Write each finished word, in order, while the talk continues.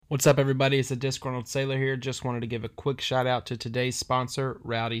What's up, everybody? It's a Disgruntled Sailor here. Just wanted to give a quick shout out to today's sponsor,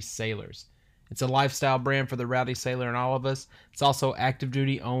 Rowdy Sailors. It's a lifestyle brand for the Rowdy Sailor and all of us. It's also active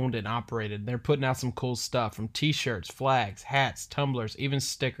duty owned and operated. They're putting out some cool stuff from t-shirts, flags, hats, tumblers, even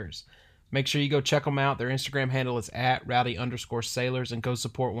stickers. Make sure you go check them out. Their Instagram handle is at rowdy_sailors and go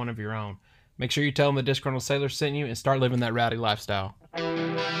support one of your own. Make sure you tell them the Disgruntled Sailor sent you and start living that rowdy lifestyle.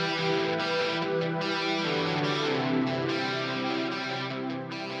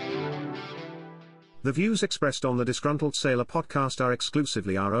 The views expressed on the Disgruntled Sailor podcast are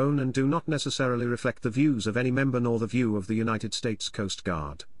exclusively our own and do not necessarily reflect the views of any member nor the view of the United States Coast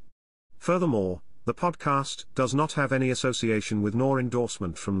Guard. Furthermore, the podcast does not have any association with nor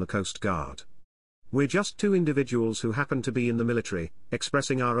endorsement from the Coast Guard. We're just two individuals who happen to be in the military,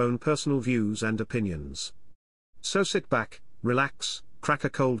 expressing our own personal views and opinions. So sit back, relax, crack a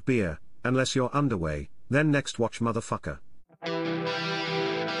cold beer, unless you're underway, then next watch motherfucker.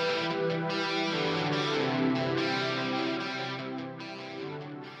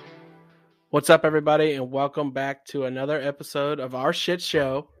 What's up, everybody, and welcome back to another episode of our shit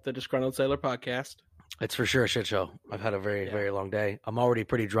show, the Disgruntled Sailor podcast. It's for sure a shit show. I've had a very long day. I'm already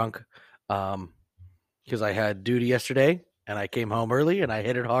pretty drunk because I had duty yesterday, and I came home early, and I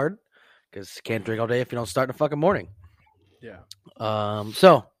hit it hard because you can't drink all day if you don't start in the fucking morning. Yeah.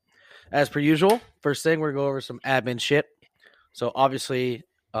 So, as per usual, first thing, we're going to go over some admin shit. So, obviously,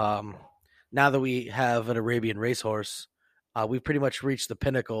 now that we have an Arabian racehorse, we've pretty much reached the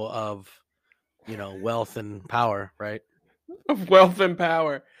pinnacle of wealth and power, right? Of wealth and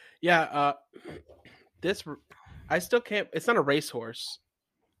power. Yeah. I still can't. It's not a racehorse,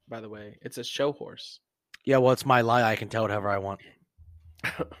 by the way. It's a show horse. Yeah, well, it's my lie. I can tell whatever I want.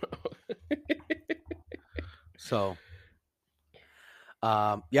 So,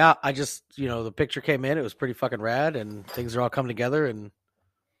 yeah, I just, the picture came in. It was pretty fucking rad, and things are all coming together, and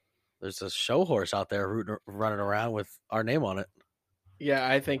there's a show horse out there running around with our name on it. Yeah,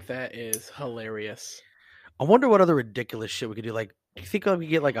 I think that is hilarious. I wonder what other ridiculous shit we could do. Like, do you think we could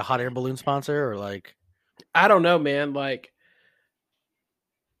get like a hot air balloon sponsor or like? I don't know, man. Like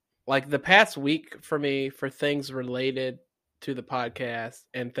the past week for me, for things related to the podcast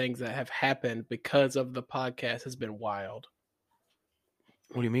and things that have happened because of the podcast has been wild.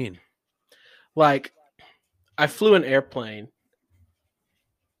 What do you mean? Like, I flew an airplane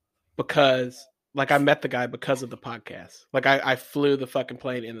because, I met the guy because of the podcast. Like, I flew the fucking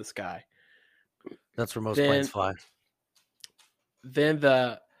plane in the sky. That's where most planes fly. Then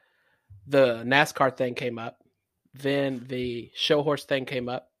the NASCAR thing came up. Then the show horse thing came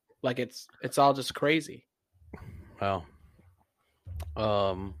up. Like, it's all just crazy. Wow.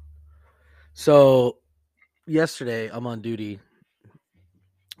 So yesterday I'm on duty.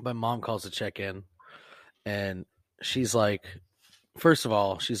 My mom calls to check in, and she's like, first of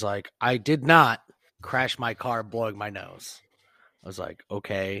all, she's like, I did not crash my car blowing my nose. I was like,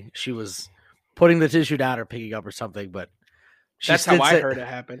 okay. She was putting the tissue down or picking up or something, but that's how I heard it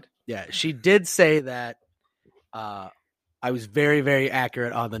happened. Yeah, she did say that I was very, very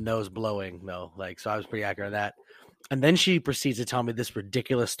accurate on the nose blowing, though. Like, so I was pretty accurate on that. And then she proceeds to tell me this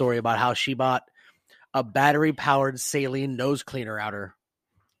ridiculous story about how she bought a battery-powered saline nose cleaner outer.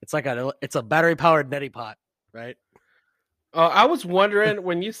 It's a battery-powered neti pot, right? I was wondering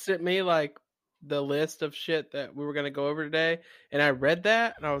when you sent me like the list of shit that we were going to go over today, and I read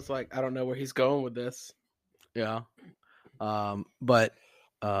that, and I was like, I don't know where he's going with this. Yeah.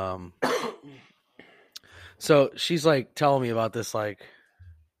 So she's like telling me about this, like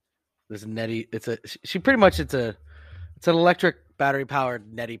this neti. It's an electric battery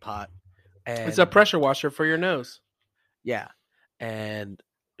powered neti pot. And it's a pressure washer for your nose. Yeah. And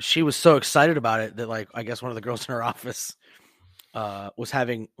she was so excited about it that, like, I guess one of the girls in her office was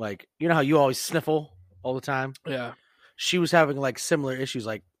having, like, you know how you always sniffle all the time? Yeah. She was having like similar issues,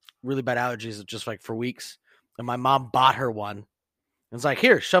 like really bad allergies just like for weeks. And my mom bought her one. And it's like,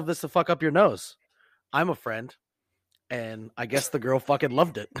 here, shove this the fuck up your nose. I'm a friend. And I guess the girl fucking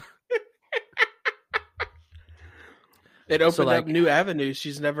loved it. It opened up new avenues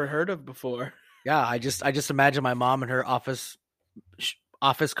she's never heard of before. Yeah, I just imagine my mom and her office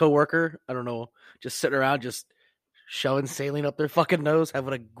coworker, I don't know, just sitting around just shoving saline up their fucking nose,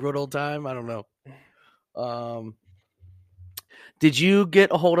 having a good old time. I don't know. Did you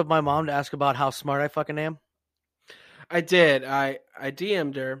get a hold of my mom to ask about how smart I fucking am? I did. I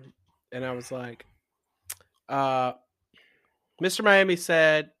DM'd her, and I was like, Mr. Miami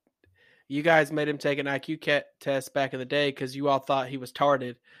said you guys made him take an IQ test back in the day because you all thought he was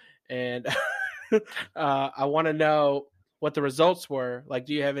tarded. And I want to know what the results were. Like,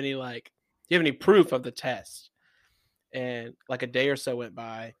 do you have any proof of the test? And like a day or so went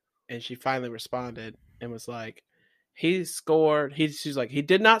by, and she finally responded and was like, he scored. She's like, he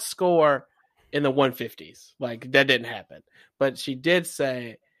did not score in the 150s. Like that didn't happen. But she did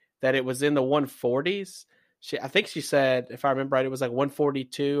say that it was in the 140s. I think she said, if I remember right, it was like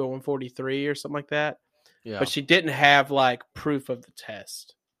 142 or 143 or something like that. Yeah. But she didn't have like proof of the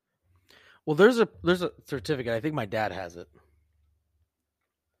test. Well, there's a certificate. I think my dad has it.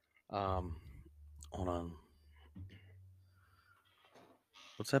 Hold on.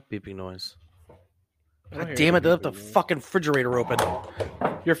 What's that beeping noise? God damn it! They left the fucking refrigerator open.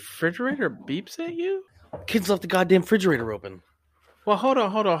 Your refrigerator beeps at you? Kids left the goddamn refrigerator open. Well, hold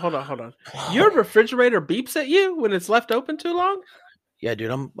on. Your refrigerator beeps at you when it's left open too long? Yeah,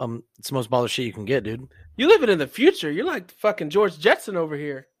 dude. I'm. It's the most baller shit you can get, dude. You living in the future. You're like fucking George Jetson over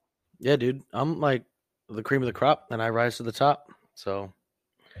here. Yeah, dude. I'm like the cream of the crop, and I rise to the top. So,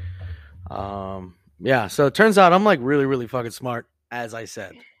 yeah. So it turns out I'm like really, really fucking smart, as I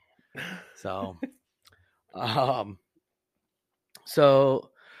said. So, so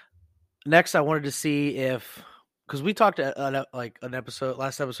next I wanted to see if, because we talked like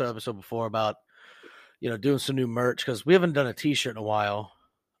last episode before about, doing some new merch, because we haven't done a t-shirt in a while.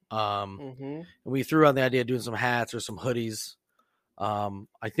 And we threw out the idea of doing some hats or some hoodies.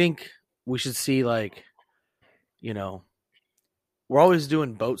 I think we should see, like, we're always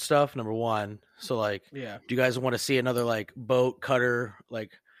doing boat stuff, number one. So, like, yeah. Do you guys want to see another, like, boat cutter,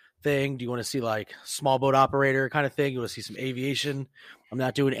 like, thing? Do you want to see, like, small boat operator kind of thing? You want to see some aviation? I'm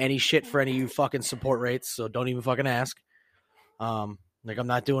not doing any shit for any of you fucking support rates, so don't even fucking ask. Like, I'm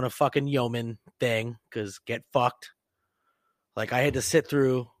not doing a fucking yeoman thing, because get fucked. Like, I had to sit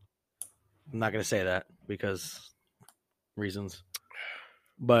through. I'm not going to say that because reasons.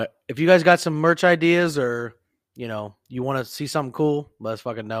 But if you guys got some merch ideas, or, you want to see something cool, let us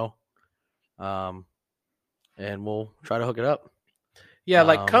fucking know. And we'll try to hook it up. Yeah,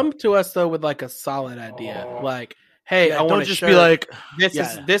 like, come to us though with like a solid idea. Like, hey, I want to just be like,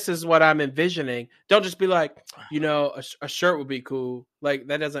 this is what I'm envisioning. Don't just be like, a shirt would be cool. Like,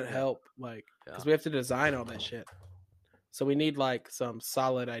 that doesn't help. Like, because we have to design all that shit. So we need like some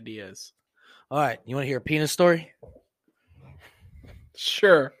solid ideas. All right, you want to hear a penis story?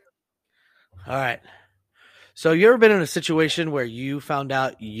 Sure. All right. So you ever been in a situation where you found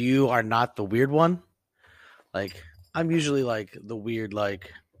out you are not the weird one? Like, I'm usually like the weird guy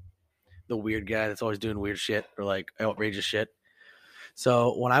that's always doing weird shit or like outrageous shit.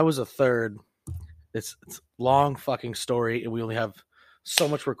 So when I was a third, it's a long fucking story, and we only have so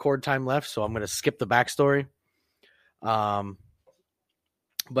much record time left, so I'm going to skip the backstory.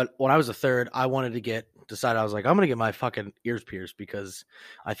 But when I was a third, I wanted to decide I was like, I'm going to get my fucking ears pierced, because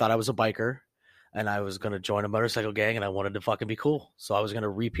I thought I was a biker and I was going to join a motorcycle gang, and I wanted to fucking be cool. So I was going to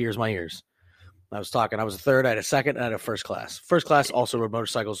re-pierce my ears. I was a third, I had a second, and I had a first class. First class also rode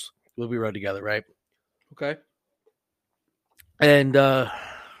motorcycles. We rode together, right? Okay. And I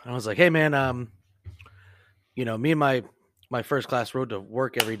was like, hey, man, me and my first class rode to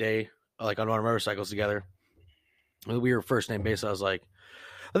work every day, like on our motorcycles together. We were first name basis. I was like,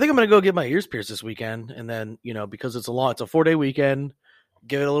 I think I'm going to go get my ears pierced this weekend. And then, because it's a 4-day weekend,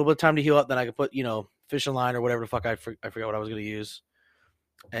 give it a little bit of time to heal up. Then I could put, fishing line or whatever the fuck I forgot what I was going to use.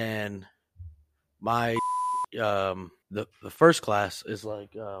 And my, the first class is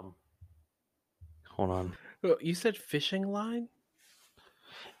like, hold on. You said fishing line?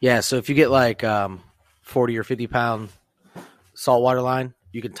 Yeah. So if you get like, 40 or 50 pound saltwater line,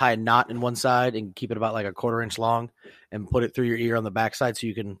 you can tie a knot in one side and keep it about like a 1/4 inch long and put it through your ear on the backside, so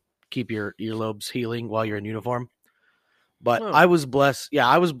you can keep your earlobes healing while you're in uniform. But I was blessed. Yeah,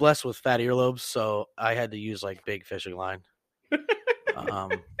 I was blessed with fat earlobes, so I had to use like big fishing line.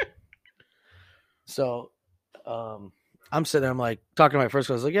 I'm sitting there, I'm like talking to my first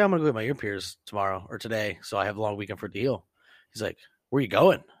class. I was like, yeah, I'm gonna go get my ear pierced tomorrow or today, so I have a long weekend for it to heal. He's like, where are you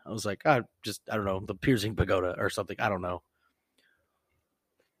going? I was like, I don't know, the piercing pagoda or something. I don't know.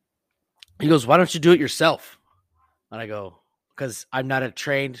 He goes, why don't you do it yourself? And I go, because I'm not a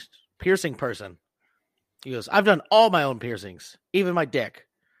trained piercing person. He goes, I've done all my own piercings, even my dick.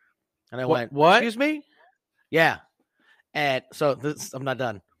 And I went, what? Excuse me? Yeah. And so I'm not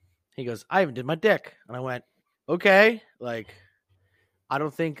done. He goes, I even did my dick. And I went, okay. Like, I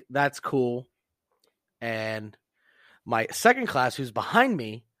don't think that's cool. And my second class, who's behind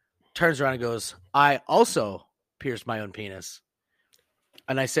me, turns around and goes, I also pierced my own penis.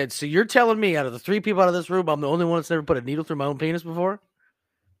 And I said, so you're telling me out of the 3 people out of this room, I'm the only one that's never put a needle through my own penis before?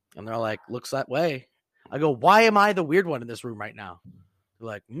 And they're like, looks that way. I go, why am I the weird one in this room right now? They're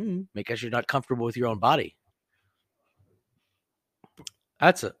like, because you're not comfortable with your own body.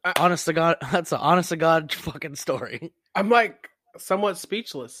 That's a honest to God. That's an honest to God fucking story. I'm like somewhat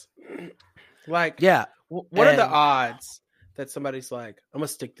speechless. Like, Yeah. what are the and- odds that somebody's like, I'm gonna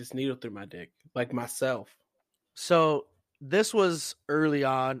stick this needle through my dick, like myself? So this was early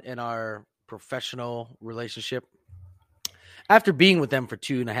on in our professional relationship. After being with them for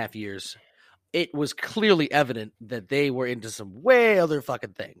 2.5 years, it was clearly evident that they were into some way other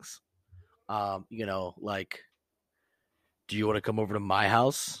fucking things. Like, do you want to come over to my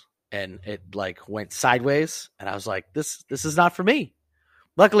house? And it like went sideways, and I was like, this is not for me.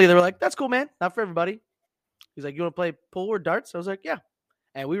 Luckily, they were like, that's cool, man. Not for everybody. He's like, you want to play pool or darts? I was like, yeah.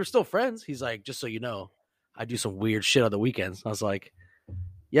 And we were still friends. He's like, just so you know, I do some weird shit on the weekends. I was like,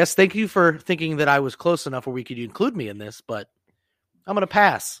 yes, thank you for thinking that I was close enough where we could include me in this, but I'm gonna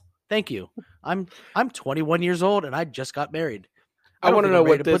pass. Thank you. I'm 21 years old and I just got married. I want to know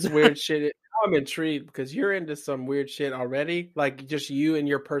what this put weird shit is. I'm intrigued because you're into some weird shit already. Like just you and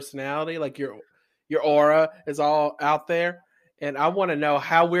your personality, like your aura is all out there. And I want to know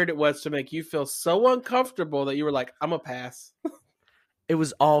how weird it was to make you feel so uncomfortable that you were like, I'm gonna pass. It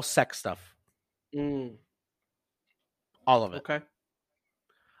was all sex stuff. Mm, All of it. okay.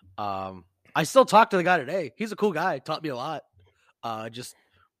 I still talk to the guy today. He's a cool guy. Taught me a lot. Just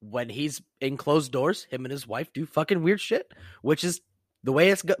when he's in closed doors, him and his wife do fucking weird shit, which is the way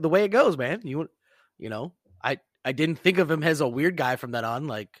it goes, man. I didn't think of him as a weird guy from that on.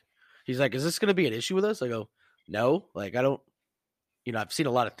 Like, he's like, is this going to be an issue with us? I go, no. Like, I don't. I've seen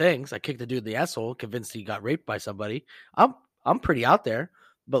a lot of things. I kicked the dude in the asshole, convinced he got raped by somebody. I'm pretty out there,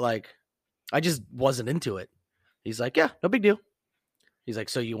 but like, I just wasn't into it. He's like, yeah, no big deal. He's like,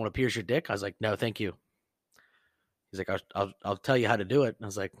 so you want to pierce your dick? I was like, no, thank you. He's like, I'll tell you how to do it. And I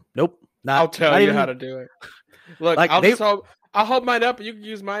was like, nope, I'll tell you how to do it. Look, like I'll hold mine up and you can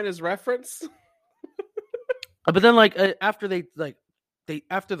use mine as reference. But then after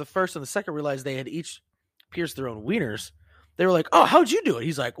after the first and the second realized they had each pierced their own wieners, they were like, oh, how'd you do it?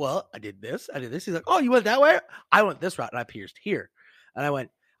 He's like, well, I did this. He's like, oh, you went that way? I went this route and I pierced here. And I went,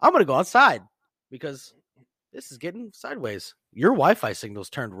 I'm going to go outside because this is getting sideways. Your Wi-Fi signal's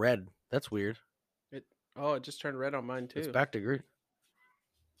turned red. That's weird. It just turned red on mine too. It's back to green.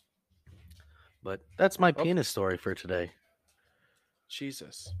 But that's my penis story for today.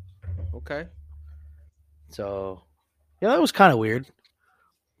 Jesus. Okay. So, yeah, that was kind of weird.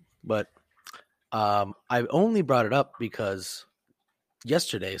 But I only brought it up because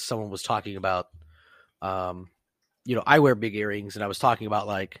yesterday someone was talking about, I wear big earrings, and I was talking about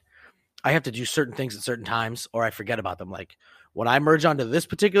like I have to do certain things at certain times or I forget about them. Like when I merge onto this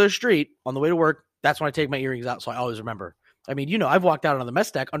particular street on the way to work, that's when I take my earrings out, so I always remember. I mean, I've walked out on the mess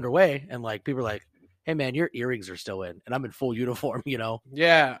deck underway, and like people are like, "Hey, man, your earrings are still in," and I'm in full uniform,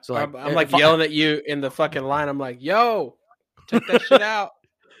 Yeah. So like, I'm like yelling at you in the fucking line. I'm like, "Yo, check that shit out."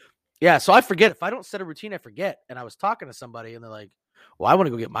 Yeah, so I forget. If I don't set a routine, I forget. And I was talking to somebody, and they're like, "Well, I want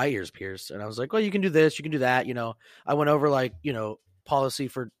to go get my ears pierced," and I was like, "Well, you can do this, you can do that." I went over like policy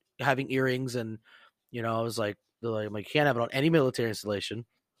for having earrings, and I was like, they're like, you can't have it on any military installation.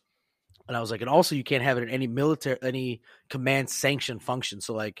 And I was like, and also you can't have it in any command sanctioned function.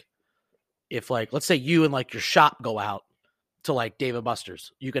 So like, if like, let's say you and like your shop go out to like Dave and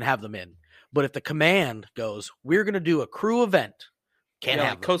Buster's, you can have them in. But if the command goes, we're going to do a crew event, can't have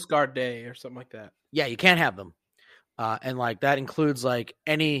like them. Coast Guard Day or something like that. Yeah, you can't have them. And like, that includes like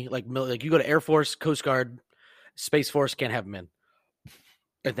any, like you go to Air Force, Coast Guard, Space Force, can't have them in.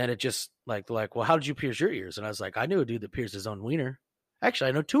 And then it just like, they're like, well, how did you pierce your ears? And I was like, I knew a dude that pierced his own wiener. Actually,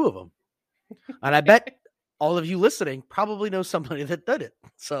 I know 2 of them. And I bet all of you listening probably know somebody that did it.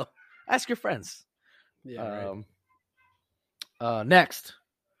 So ask your friends. Yeah. Right. Next,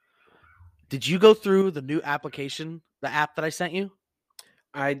 did you go through the new application, the app that I sent you?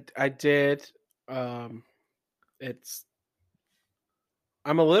 I did. I'm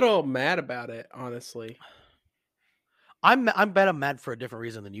a little mad about it, honestly. I'm mad for a different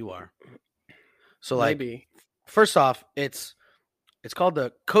reason than you are. So like, maybe. First off, it's called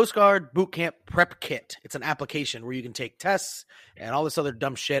the Coast Guard Boot Camp Prep Kit. It's an application where you can take tests and all this other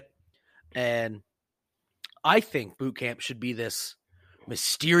dumb shit. And I think boot camp should be this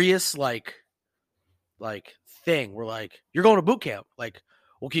mysterious like thing where like you're going to boot camp. Like,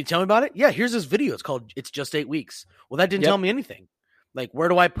 well, can you tell me about it? Yeah, here's this video. It's called "It's Just 8 Weeks." Well, that didn't tell me anything. Like, where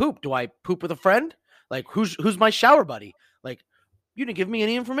do I poop? Do I poop with a friend? Like, who's my shower buddy? Like, you didn't give me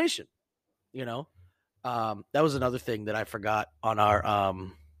any information. That was another thing that I forgot on our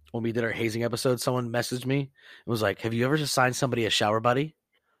when we did our hazing episode. Someone messaged me and was like, "Have you ever assigned somebody a shower buddy?"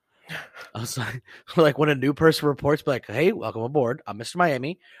 I was like, like when a new person reports, be like, "Hey, welcome aboard. I'm Mr.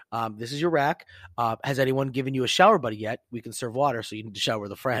 Miami. This is your rack. Has anyone given you a shower buddy yet? We can serve water, so you need to shower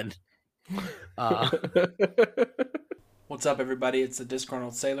with a friend." What's up, everybody? It's the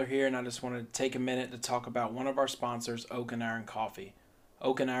Disgruntled Sailor here, and I just wanted to take a minute to talk about one of our sponsors, Oak and Iron Coffee.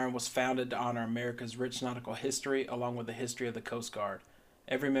 Oak and Iron was founded to honor America's rich nautical history along with the history of the Coast Guard.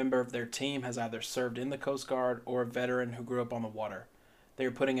 Every member of their team has either served in the Coast Guard or a veteran who grew up on the water. They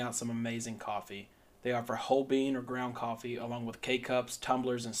are putting out some amazing coffee. They offer whole bean or ground coffee along with K-Cups,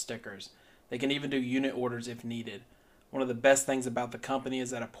 tumblers, and stickers. They can even do unit orders if needed. One of the best things about the company is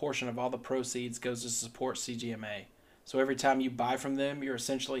that a portion of all the proceeds goes to support CGMA. So every time you buy from them, you're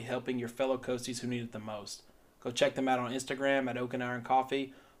essentially helping your fellow coasties who need it the most. Go check them out on Instagram at Oak and Iron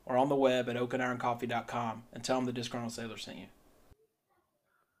Coffee or on the web at oakandironcoffee.com and tell them the Disgruntled Sailor sent you.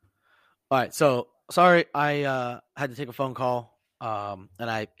 All right, so sorry, I had to take a phone call,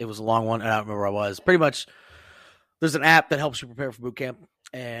 and it was a long one, and I don't remember where I was. Pretty much, there's an app that helps you prepare for boot camp,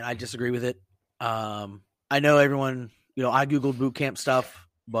 and I disagree with it. I know everyone, I Googled boot camp stuff,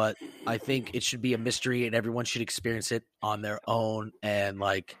 but I think it should be a mystery, and everyone should experience it on their own. And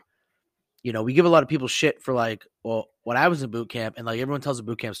we give a lot of people shit for when I was in boot camp, and everyone tells a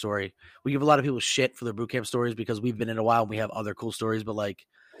boot camp story. We give a lot of people shit for their boot camp stories because we've been in a while and we have other cool stories, but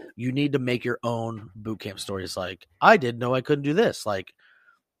you need to make your own boot camp stories. I didn't know I couldn't do this. My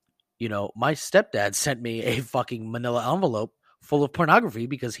stepdad sent me a fucking manila envelope full of pornography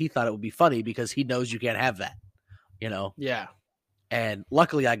because he thought it would be funny because he knows you can't have that, Yeah. And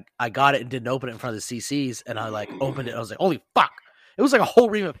luckily I got it and didn't open it in front of the CCs, and I opened it. And I was like, holy fuck. It was like a whole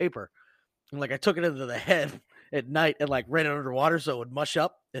ream of paper. And I took it into the head at night and ran it underwater so it would mush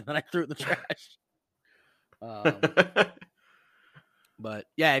up, and then I threw it in the trash. But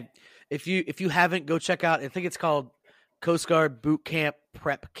yeah, if you haven't, go check out. I think it's called Coast Guard Boot Camp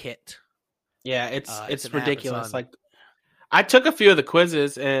Prep Kit. Yeah, it's ridiculous. Amazon. I took a few of the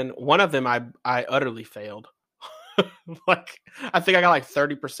quizzes, and one of them I utterly failed. I think I got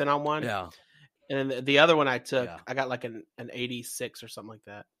 30% on one. Yeah, and then the other one I took, I got an 86 or something like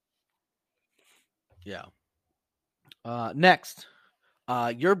that. Yeah. Next,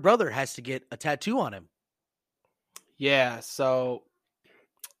 your brother has to get a tattoo on him. Yeah, so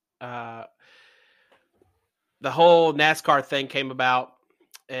the whole NASCAR thing came about,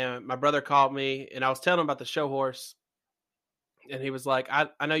 and my brother called me, and I was telling him about the show horse, and he was like,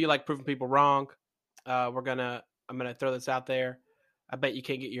 I know you like proving people wrong. I'm gonna throw this out there. I bet you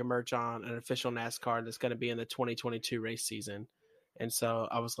can't get your merch on an official NASCAR that's going to be in the 2022 race season. And so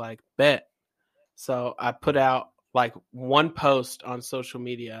I was like, bet. So I put out one post on social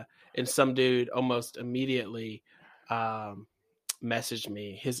media, and some dude almost immediately messaged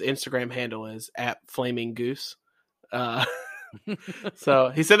me. His Instagram handle is @FlamingGoose. So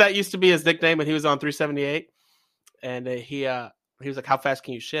he said that used to be his nickname when he was on 378. And he was like, how fast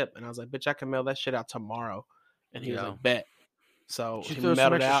can you ship? And I was like, bitch, I can mail that shit out tomorrow. And he was like, bet. So did you he throw mailed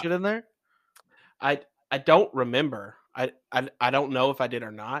some it extra out. shit in there? I don't remember. I don't know if I did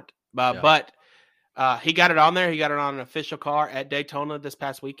or not. But he got it on there. He got it on an official car at Daytona this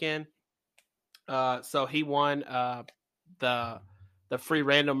past weekend. So he won the free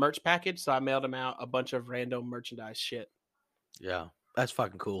random merch package. So I mailed him out a bunch of random merchandise shit. Yeah, that's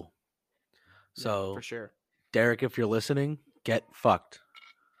fucking cool. So yeah, for sure, Derek, if you're listening, get fucked.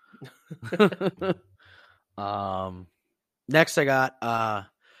 Next I got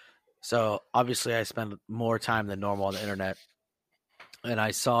so obviously I spend more time than normal on the internet, and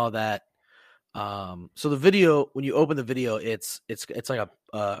I saw that so the video, when you open the video, it's like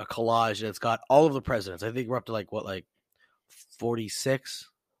a collage, and it's got all of the presidents. I think we're up to 46.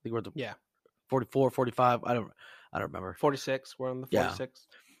 I think we're at the 44, 45. I don't remember. 46. We're on the 46.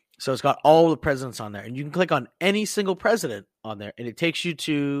 Yeah. So it's got all the presidents on there, and you can click on any single president on there, and it takes you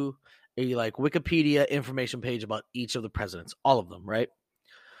to a Wikipedia information page about each of the presidents, all of them, right?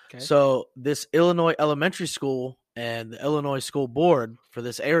 Okay. So this Illinois elementary school and the Illinois school board for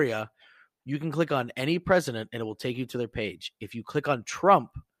this area, you can click on any president and it will take you to their page. If you click on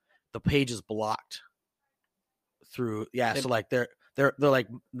Trump, the page is blocked through. Yeah. So they're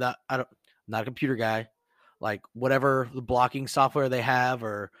not a computer guy, whatever the blocking software they have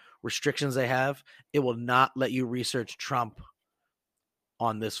or restrictions they have, it will not let you research Trump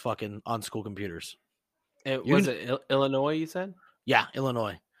on this on school computers. Was it Illinois, you said? Yeah,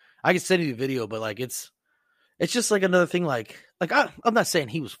 Illinois. I can send you the video, but it's just another thing. I'm not saying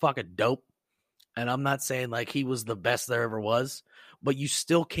he was fucking dope, and I'm not saying he was the best there ever was, but you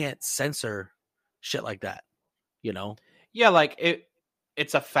still can't censor shit like that, Yeah,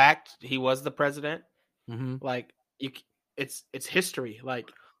 it's a fact he was the president. Mm-hmm. It's history.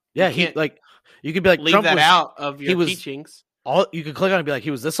 Yeah, You can't you could be like leave Trump that was out of your was teachings. all you could click on and be like,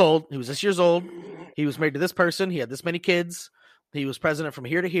 he was this old, he was this years old, he was married to this person, he had this many kids, he was president from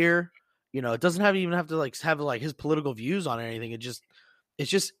here to here. You know, it doesn't even have to have his political views on anything.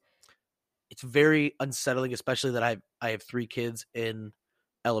 It's very unsettling, especially that I have 3 kids in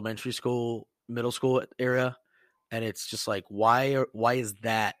elementary school, middle school area, and it's just like why is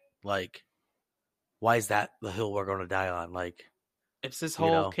that the hill we're going to die on? Like, It's this you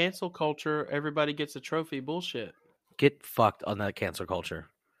whole know, cancel culture. Everybody gets a trophy bullshit. get fucked on that cancer culture.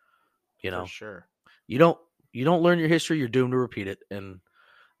 You For know, sure. you don't learn your history, you're doomed to repeat it. And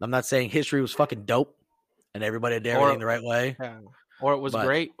I'm not saying history was fucking dope and everybody did everything the right way. Yeah. Or it was But-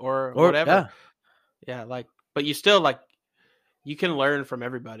 great or whatever. Yeah. Yeah, like, but you still you can learn from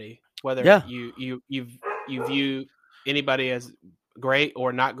everybody, whether Yeah. you view anybody as great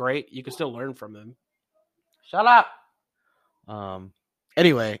or not great. You can still learn from them. Shut up.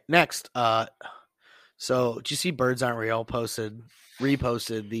 Anyway, next. So did you see Birds Aren't Real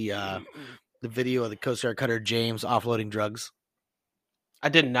reposted the video of the Coast Guard cutter James offloading drugs? I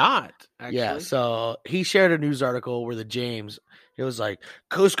did not, actually. Yeah, so he shared a news article where the James, it was like,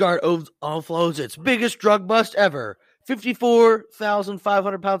 Coast Guard offloads its biggest drug bust ever.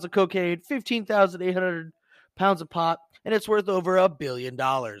 54,500 pounds of cocaine, 15,800 pounds of pot, and it's worth over $1 billion.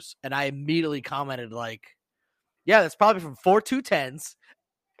 And I immediately commented like, yeah, that's probably from 4 210s.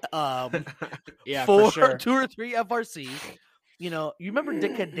 Yeah, 4, for sure. 2 or 3 FRCs. You know, you remember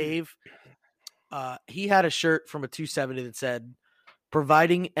Dickhead Dave? He had a shirt from a 270 that said,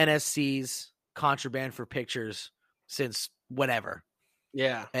 providing NSCs contraband for pictures since whenever.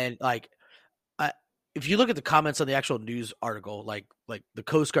 Yeah. And like, if you look at the comments on the actual news article, like the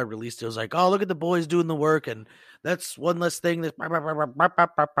Coast Guard released it, was like, oh, look at the boys doing the work, and that's one less thing. That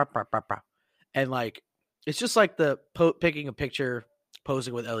and like, it's just like the picking a picture,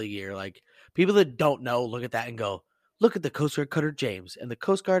 posing with Ellie gear. Like, people that don't know look at that and go, look at the Coast Guard cutter James and the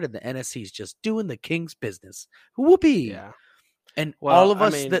Coast Guard and the NSCs just doing the king's business. Whoopee! Yeah. And all of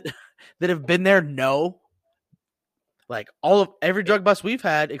us that have been there know, like every drug bust we've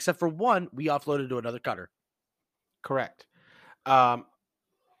had, except for one, we offloaded to another cutter. Correct. I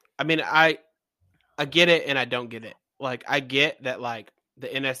mean, I get it and I don't get it. Like, I get that like the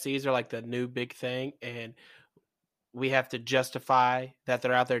NSCs are like the new big thing and we have to justify that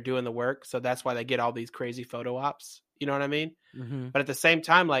they're out there doing the work. So that's why they get all these crazy photo ops. You know what I mean? Mm-hmm. But at the same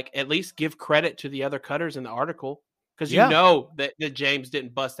time, like, at least give credit to the other cutters in the article. Because you know that James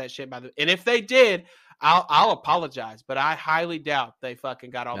didn't bust that shit and if they did, I'll apologize, but I highly doubt they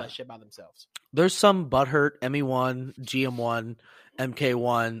fucking got all that shit by themselves. There's some butthurt ME1, GM1,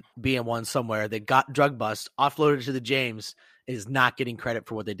 MK1, BM1 somewhere that got drug bust, offloaded to the James, is not getting credit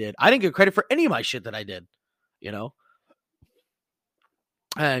for what they did. I didn't get credit for any of my shit that I did, you know?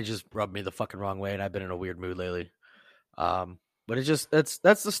 And it just rubbed me the fucking wrong way, and I've been in a weird mood lately. But it's just that's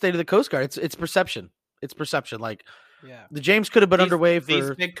the state of the Coast Guard. It's perception. It's perception. Like, the James could have been underway for...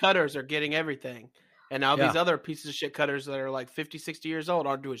 These big cutters are getting everything. And now these other pieces of shit cutters that are like 50, 60 years old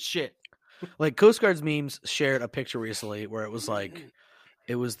aren't doing shit. Like, Coast Guard's memes shared a picture recently where it was like,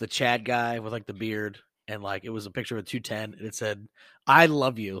 it was the Chad guy with like the beard, and like, it was a picture of a 210, and it said, I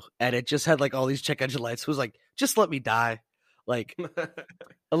love you. And it just had like all these check engine lights. It was like, just let me die. Like,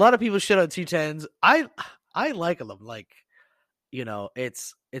 a lot of people shit on 210s. I like them. Like, you know,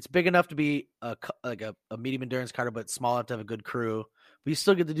 it's big enough to be a medium endurance cutter, but small enough to have a good crew. But you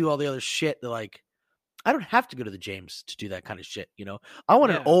still get to do all the other shit that, like, I don't have to go to the James to do that kind of shit, you know? I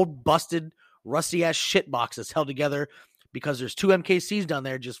want an old, busted, rusty-ass shit box that's held together because there's 2 MKCs down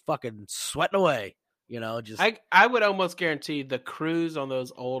there just fucking sweating away, you know? Just I would almost guarantee the crews on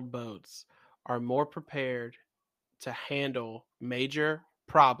those old boats are more prepared to handle major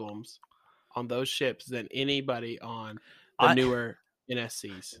problems on those ships than anybody on the newer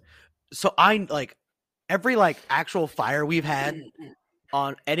NSCs. So I like every like actual fire we've had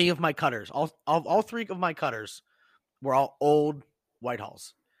on any of my cutters, all 3 of my cutters were all old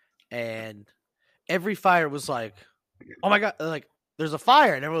Whitehalls, and every fire was like, oh my God, like there's a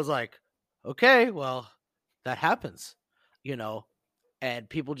fire, and everyone was like, okay, well, that happens, you know, and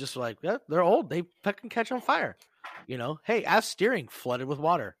people just were like, yeah, they're old, they fucking catch on fire, you know. Hey, ask steering flooded with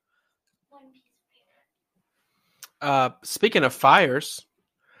water. Speaking of fires,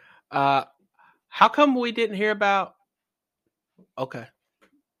 how come we didn't hear about? Okay,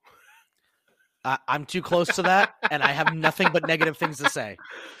 I'm too close to that, and I have nothing but negative things to say.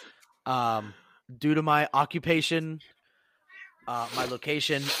 Due to my occupation, my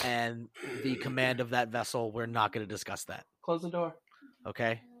location, and the command of that vessel, we're not going to discuss that. Close the door.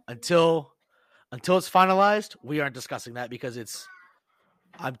 Okay, until it's finalized, we aren't discussing that because it's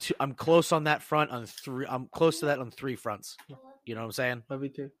I'm close on that front on three. I'm close to that on three fronts. You know what I'm saying? Love you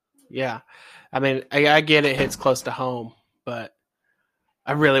too. Yeah, I mean, I get it hits close to home, but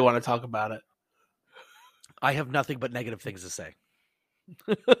I really want to talk about it. I have nothing but negative things to say.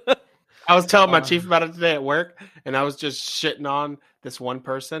 I was telling my chief about it today at work, and I was just shitting on this one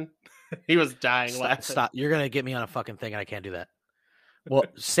person. He was dying laughing. Stop! You're gonna get me on a fucking thing, and I can't do that. Well,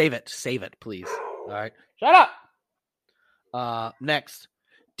 save it, please. All right, Shut up. Next,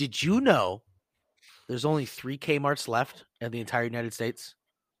 did you know there's only 3 Kmart's left in the entire United States?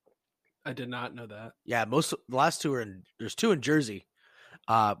 I did not know that. Yeah, the last 2 are there's 2 in Jersey.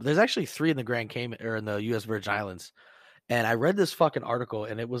 There's actually 3 in the Grand Cayman or in the U.S. Virgin Islands. And I read this fucking article,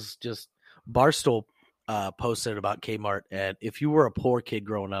 and it was just Barstool posted about Kmart. And if you were a poor kid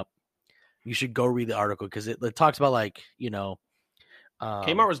growing up, you should go read the article because it talks about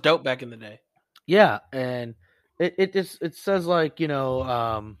Kmart was dope back in the day. Yeah, and it says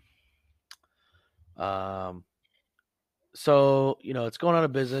so it's going out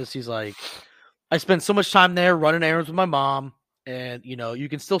of business. He's like, I spent so much time there running errands with my mom, and you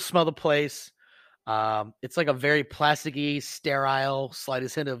can still smell the place. It's like a very plasticky, sterile,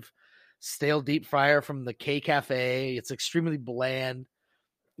 slightest hint of stale deep fryer from the K Cafe. It's extremely bland.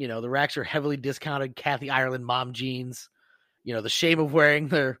 The racks are heavily discounted Kathy Ireland mom jeans. The shame of wearing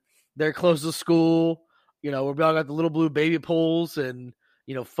their clothes to school. We're all got the little blue baby poles and,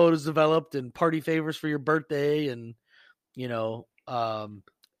 photos developed and party favors for your birthday. And, there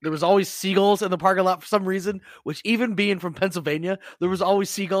was always seagulls in the parking lot for some reason, which even being from Pennsylvania, there was always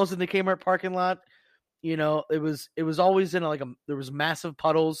seagulls in the Kmart parking lot. It was always in there was massive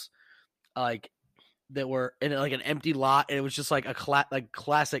puddles, that were in an empty lot. And it was just like a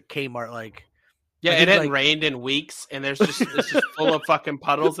classic Kmart, Yeah, it hadn't rained in weeks, and it's just full of fucking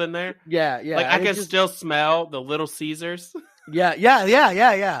puddles in there. Yeah. I can still smell the Little Caesars.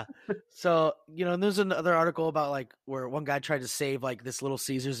 Yeah. So, and there's another article about where one guy tried to save this Little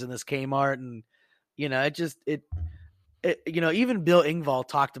Caesars in this Kmart, and even Bill Engvall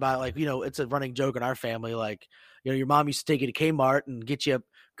talked about it's a running joke in our family. Your mom used to take you to Kmart and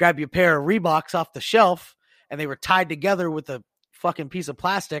grab you a pair of Reeboks off the shelf, and they were tied together with a fucking piece of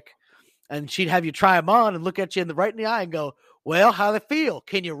plastic. And she'd have you try them on and look at you right in the eye and go, well, how they feel?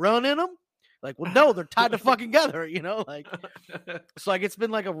 Can you run in them? Well, no, they're tied to fucking together, So it's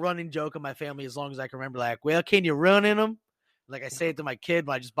been a running joke in my family as long as I can remember. Well, can you run in them? I say it to my kid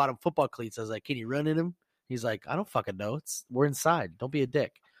when I just bought him football cleats. I was like, can you run in them? He's like, I don't fucking know. We're inside. Don't be a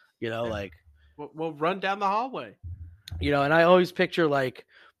dick. We'll run down the hallway. And I always picture I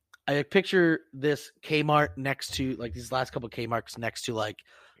picture this Kmart next to these last couple of Kmarts next to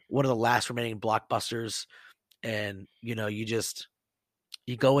one of the last remaining Blockbusters, and you go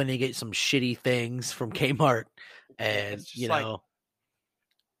in and you get some shitty things from Kmart, and it's just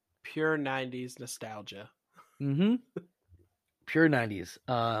pure 90s nostalgia. Mm-hmm. Pure 90s.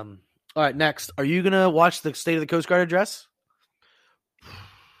 All right, next, are you gonna watch the State of the Coast Guard address?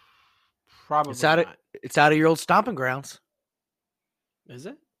 Probably it's out of your old stomping grounds. Is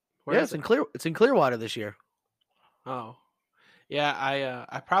it? It's in Clearwater this year. Oh. Yeah,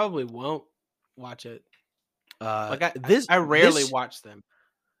 I probably won't watch it. I rarely watch them.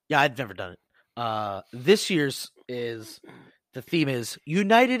 Yeah, I've never done it. This year's the theme is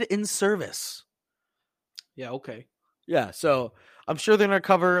United in Service. Yeah, okay. Yeah, so I'm sure they're gonna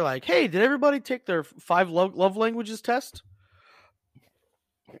cover hey, did everybody take their 5 love languages test?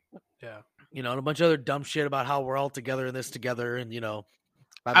 Yeah, and a bunch of other dumb shit about how we're all together in this together, and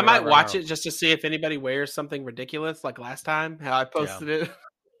I might watch it just to see if anybody wears something ridiculous like last time, how I posted it.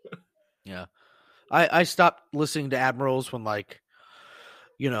 Yeah. I stopped listening to admirals when the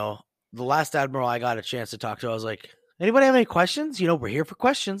last admiral I got a chance to talk to, I was like, anybody have any questions? We're here for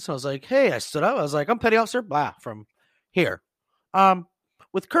questions. So I was like, hey, I stood up. I was like, I'm petty officer blah from here.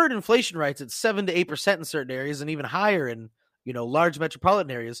 With current inflation rates at 7 to 8% in certain areas and even higher in large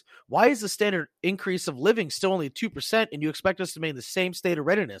metropolitan areas, why is the standard increase of living still only 2% and you expect us to maintain the same state of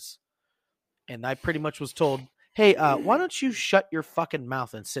readiness? And I pretty much was told, hey, why don't you shut your fucking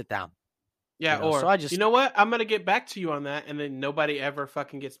mouth and sit down? Yeah, so I you know what? I'm going to get back to you on that, and then nobody ever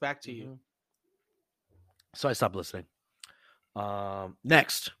fucking gets back to you. So I stopped listening.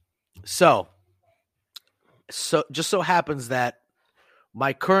 Next. So just so happens that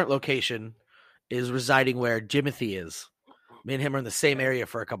my current location is residing where Jimothy is. Me and him are in the same area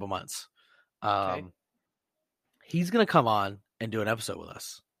for a couple months. Okay. He's going to come on and do an episode with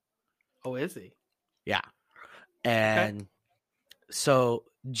us. Oh, is he? Yeah. And so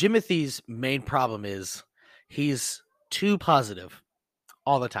Jimothy's main problem is he's too positive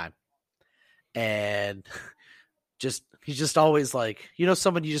all the time. And just He's just always like,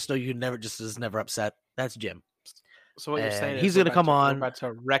 someone you just know you never just is never upset. That's Jim. So what you're saying is he's going to come on. We're about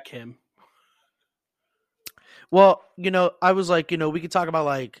to wreck him. Well, I was like, we could talk about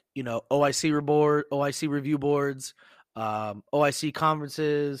like, OIC review boards, OIC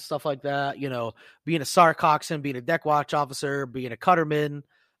conferences, stuff like that, being a SAR coxswain, being a deck watch officer, being a cutterman,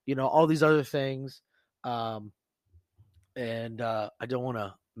 all these other things. And I don't want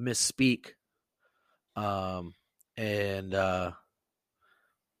to misspeak.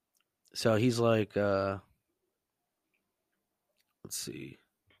 So he's like, let's see.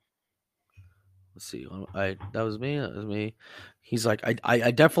 That was me. He's like,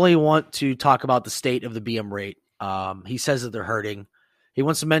 I definitely want to talk about the state of the BM rate. He says that they're hurting. He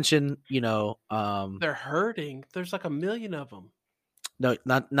wants to mention, they're hurting. There's like 1 million of them. No,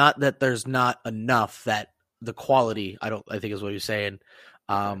 not that there's not enough, that the quality, I think is what he's saying.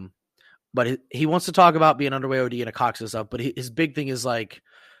 But he wants to talk about being underway OD and a Cox and stuff. But his big thing is like,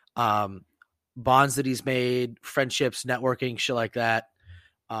 bonds that he's made, friendships, networking, shit like that.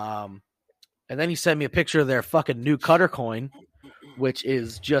 And then he sent me a picture of their fucking new Cutter coin, which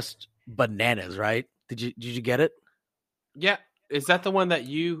is just bananas, right? Did you get it? Yeah. Is that the one that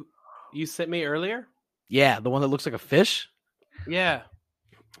you sent me earlier? Yeah, the one that looks like a fish? Yeah.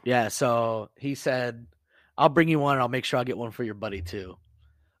 Yeah, so he said, I'll bring you one and I'll make sure I'll get one for your buddy too.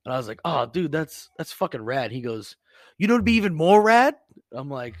 And I was like, oh, dude, that's fucking rad. He goes, you know what'd be even more rad? I'm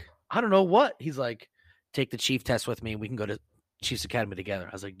like, I don't know what. He's like, take the chief test with me and we can go to Chiefs Academy together.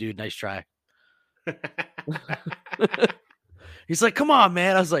 I was like, dude, nice try. He's like, come on,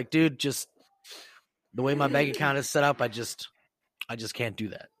 man. I was like, dude, just the way my bank account is set up, I just can't do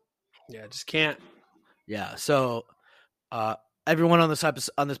that. Yeah, just can't. Yeah. So everyone on this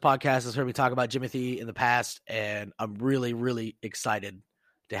podcast has heard me talk about Jimothy in the past, and I'm really, really excited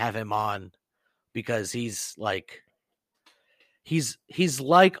to have him on because he's like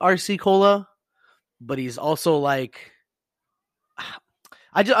RC Cola, but he's also like,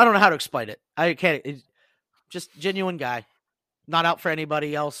 I don't know how to explain it. I can't. Just genuine guy, not out for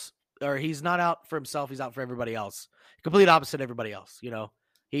anybody else, or he's not out for himself. He's out for everybody else. Complete opposite of everybody else.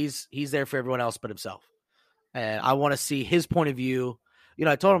 He's there for everyone else but himself. And I want to see his point of view.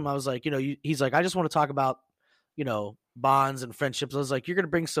 I told him, I was like, he's like, I just want to talk about, bonds and friendships. I was like, you're going to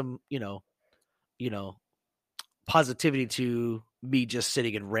bring some, positivity to me just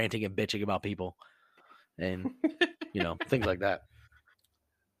sitting and ranting and bitching about people and, things like that.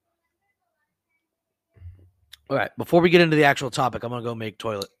 All right. Before we get into the actual topic, I'm going to go make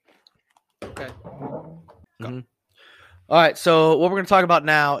toilet. Okay. Mm-hmm. All right. So what we're going to talk about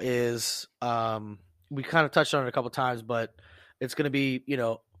now is, we kind of touched on it a couple times, but it's going to be,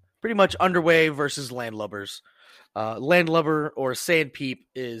 pretty much underway versus landlubbers. Landlubber or sand peep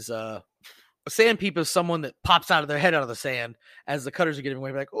is a sand peep is someone that pops out of their head out of the sand as the cutters are getting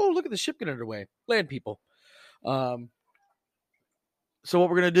away. Like, oh, look at the ship getting underway. Land people. So what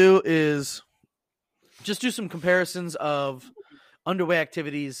we're going to do is just do some comparisons of underway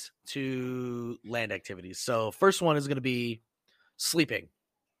activities to land activities. So first one is going to be sleeping.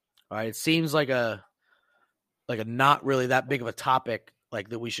 All right. It seems like a not really that big of a topic like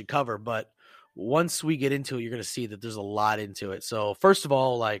that we should cover, but once we get into it, you're going to see that there's a lot into it. So first of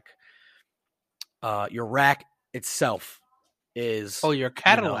all, like, your rack itself is, your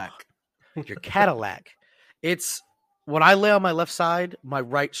Cadillac. Your Cadillac. It's when I lay on my left side, my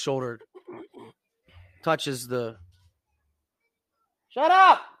right shoulder touches the, shut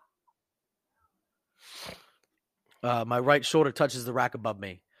up. My right shoulder touches the rack above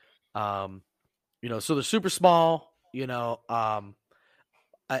me. So they're super small,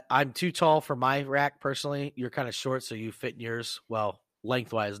 I'm too tall for my rack personally. You're kind of short, so you fit in yours. Well,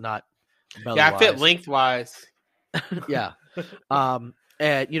 lengthwise, not belly-wise. Yeah, I fit lengthwise. Yeah. And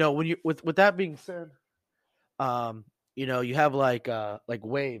when you with that being said, you have like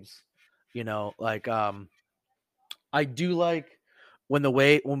waves, I do like when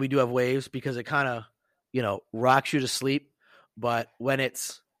we do have waves because it kind of, rocks you to sleep. But when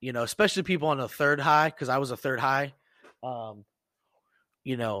it's, especially people on the third high, because I was a third high, when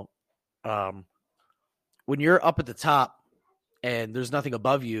you're up at the top and there's nothing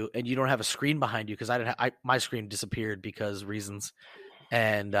above you and you don't have a screen behind you, because my screen disappeared because reasons.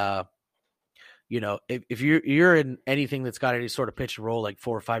 And, if you're in anything that's got any sort of pitch and roll, like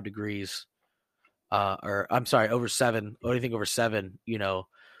 4 or 5 degrees, or I'm sorry, over 7, or anything over 7, you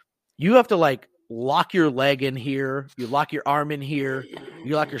have to like lock your leg in here, you lock your arm in here,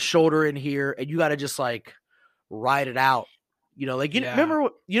 you lock your shoulder in here, and you got to just like ride it out. Remember,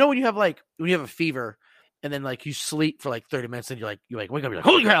 when you have a fever and then like you sleep for like 30 minutes and you're like, wake up, you're like,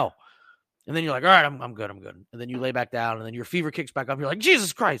 holy hell. And then you're like, all right, I'm good. And then you lay back down, and then your fever kicks back up. You're like,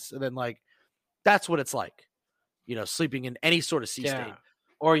 Jesus Christ. And then, like, that's what it's like, sleeping in any sort of sea state.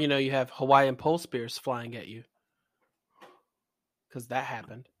 Or, you have Hawaiian pole spears flying at you. Because that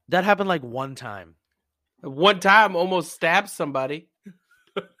happened. That happened like one time. One time, almost stabbed somebody.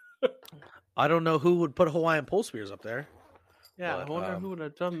 I don't know who would put Hawaiian pole spears up there. Yeah, But, I wonder who would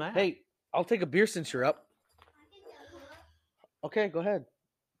have done that. Hey, I'll take a beer since you're up. Okay, go ahead.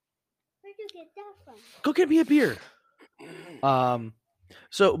 Where'd you get that from? Go get me a beer.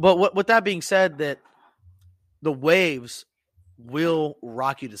 So, but with that being said, that the waves will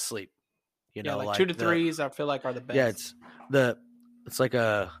rock you to sleep. Like 2 to 3s, I feel like are the best. Yeah,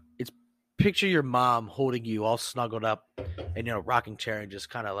 it's picture your mom holding you all snuggled up in a rocking chair and just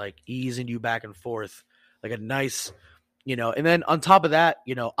kind of like easing you back and forth, like a nice, and then on top of that,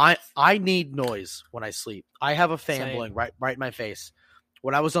 I need noise when I sleep. I have a fan blowing right in my face.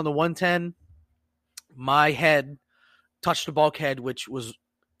 When I was on the 110, my head touched the bulkhead, which was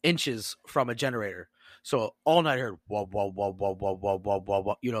inches from a generator. So all night I heard whoa, whoa, whoa, whoa, whoa, whoa, whoa,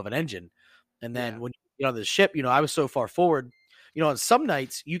 whoa, whoa, of an engine. And then when you on the ship, I was so far forward, on some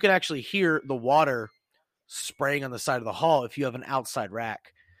nights you can actually hear the water spraying on the side of the hull if you have an outside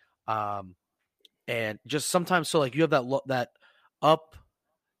rack. And just sometimes, so like you have that up,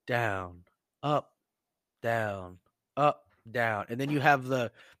 down, up, down, up, down. And then you have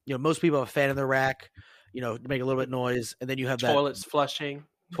the, most people have a fan in their rack, to make a little bit of noise. And then you have toilets flushing.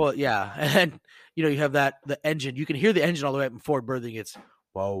 Yeah. And, you have the engine. You can hear the engine all the way up in forward berthing. It's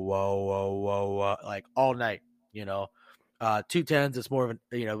whoa, whoa, whoa, whoa, whoa, like all night, 210s. It's more of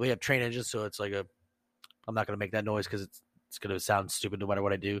we have train engines. So it's like I'm not going to make that noise because it's going to sound stupid no matter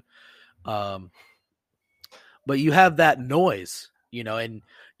what I do. But you have that noise, and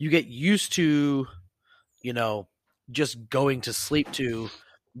you get used to, just going to sleep to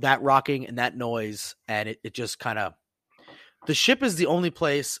that rocking and that noise. And it just kind of, the ship is the only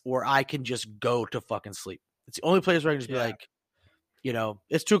place where I can just go to fucking sleep. It's the only place where I can just be like,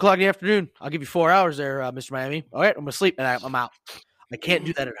 it's 2:00 in the afternoon. I'll give you 4 hours there, Mr. Miami. All right, I'm going to sleep and I'm out. I can't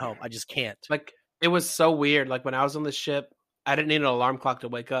do that at home. I just can't. Like, it was so weird. Like, when I was on the ship, I didn't need an alarm clock to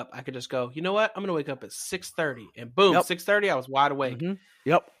wake up. I could just go, you know what? I'm going to wake up at 6:30. And boom, 6:30, I was wide awake. Mm-hmm.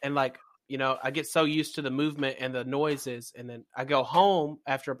 Yep. And like, I get so used to the movement and the noises. And then I go home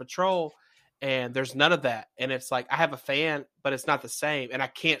after a patrol and there's none of that. And it's like, I have a fan, but it's not the same. And I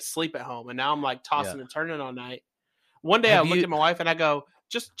can't sleep at home. And now I'm like tossing and turning all night. One day I looked at my wife and I go,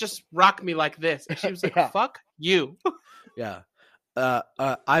 just rock me like this. And she was like, fuck you. Yeah.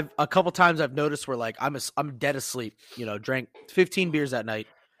 I've a couple times I've noticed where like I'm dead asleep, drank 15 beers that night,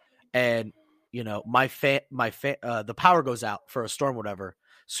 and the power goes out for a storm, whatever.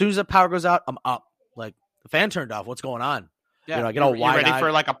 As soon as the power goes out, I'm up. Like the fan turned off. What's going on? Yeah, I get all wide-eyed. ready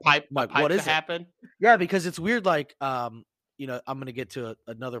for like a pipe what is to happen? Yeah, because it's weird. Like I'm gonna get to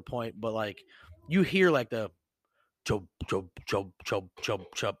another point, but like you hear like the chub chub chub chub chub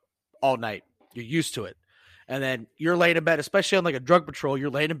chub all night. You're used to it. And then you're laying in bed, especially on like a drug patrol. You're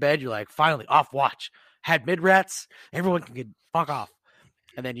laying in bed. You're like, finally, off watch. Had mid rats. Everyone can get fuck off.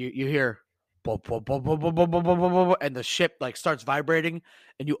 And then you hear, and the ship like starts vibrating.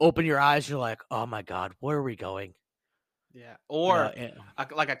 And you open your eyes. You're like, oh my god, where are we going? Yeah. Or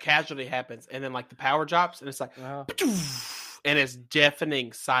like a casualty happens, and then like the power drops, and it's like, and it's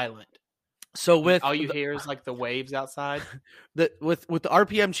deafening silent. So with all you hear is like the waves outside. With the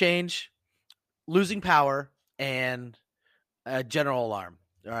RPM change, losing power, and a general alarm.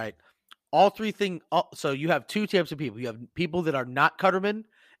 All right. All three things. So you have two types of people. You have people that are not cuttermen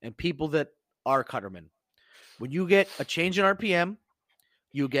and people that are cuttermen. When you get a change in RPM,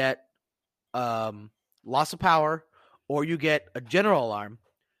 you get loss of power, or you get a general alarm.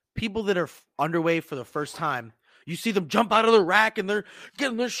 People that are underway for the first time, you see them jump out of the rack and they're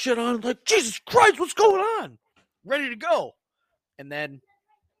getting their shit on. Like, Jesus Christ, what's going on? Ready to go. And then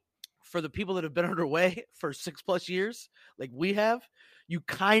for the people that have been underway for 6+ years, like we have, you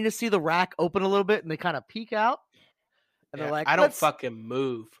kind of see the rack open a little bit and they kind of peek out. And they're like, I don't fucking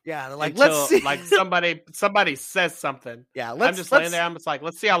move. Yeah, they're like, until, let's see. Like somebody says something. Yeah, I'm just laying there. I'm just like,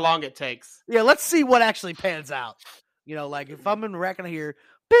 let's see how long it takes. Yeah, let's see what actually pans out. Like if I'm in the rack and I hear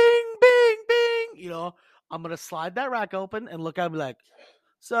bing, bing, bing, I'm going to slide that rack open and look at it and be like,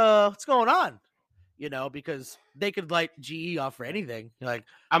 so what's going on? Because they could light GE off for anything. Like,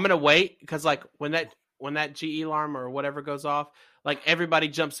 I'm going to wait because like when that GE alarm or whatever goes off, like everybody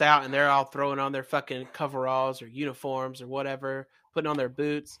jumps out and they're all throwing on their fucking coveralls or uniforms or whatever, putting on their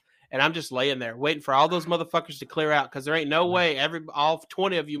boots. And I'm just laying there waiting for all those motherfuckers to clear out because there ain't no way all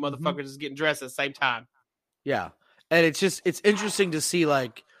 20 of you motherfuckers is getting dressed at the same time. Yeah. And it's interesting to see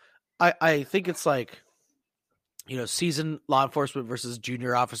like I think it's like, seasoned law enforcement versus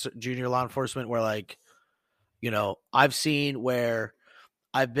junior law enforcement, where like, I've seen where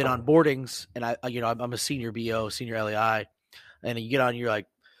I've been on boardings and I'm a senior BO, senior LEI, and you get on, you're like,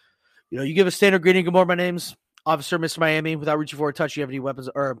 you give a standard greeting. Good morning, my name's Officer Mr. Miami. Without reaching for a touch, you have any weapons?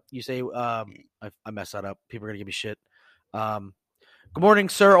 Or you say, I messed that up. People are going to give me shit. Good morning,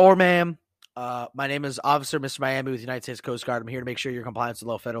 sir or ma'am. My name is Officer Mr. Miami with the United States Coast Guard. I'm here to make sure you're in compliance with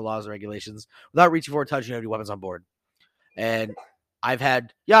local federal laws and regulations. Without reaching for a touch, you have any weapons on board. And I've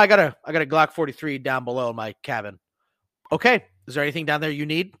had, I got a Glock 43 down below in my cabin. Okay. Is there anything down there you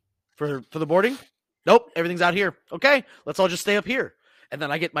need for the boarding? Nope. Everything's out here. Okay. Let's all just stay up here. And then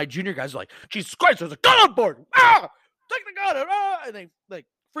I get my junior guys like, Jesus Christ, there's a gun on board. Ah, take the gun. Ah! And they like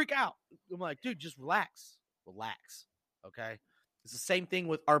freak out. I'm like, dude, just relax. Okay. It's the same thing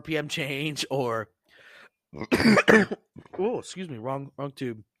with RPM change or, oh, excuse me. Wrong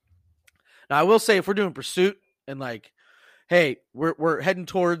tube. Now I will say if we're doing pursuit and like, hey, we're heading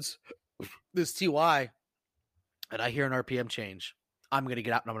towards this TY and I hear an RPM change, I'm going to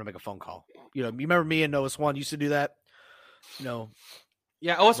get out and I'm going to make a phone call. You remember me and Noah's One used to do that?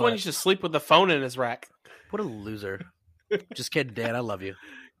 Yeah, OS1 used to sleep with the phone in his rack. What a loser. Just kidding, Dan. I love you.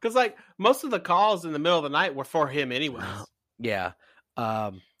 Because, like, most of the calls in the middle of the night were for him anyways. Yeah.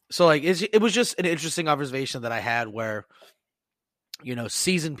 So, like, it was just an interesting observation that I had where,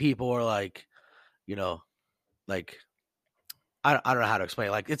 seasoned people are like, like, I don't know how to explain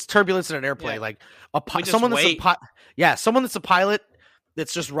it. Like, it's turbulence in an airplane. Yeah. Like, someone that's a pilot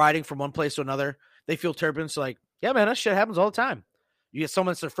that's just riding from one place to another, they feel turbulence. Like, yeah, man, that shit happens all the time. You get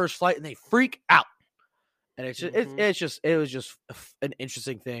someone that's their first flight and they freak out, and it was just an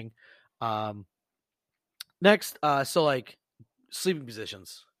interesting thing. Next, so like sleeping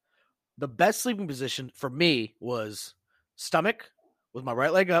positions. The best sleeping position for me was stomach with my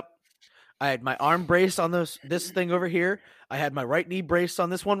right leg up. I had my arm braced on this thing over here. I had my right knee braced on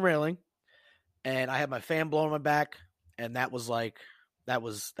this one railing, and I had my fan blowing on my back. And that's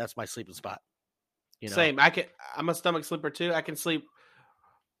my sleeping spot. Same. I'm a stomach sleeper too. I can sleep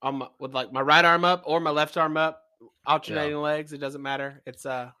with like my right arm up or my left arm up, alternating legs. It doesn't matter.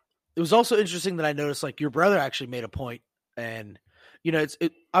 It was also interesting that I noticed like your brother actually made a point, and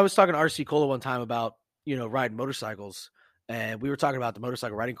I was talking to RC Cola one time about riding motorcycles, and we were talking about the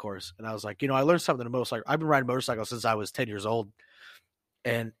motorcycle riding course, and I was like, I learned something in motorcycle. I've been riding motorcycles since I was 10 years old,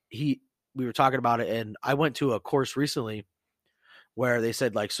 and we were talking about it, and I went to a course recently where they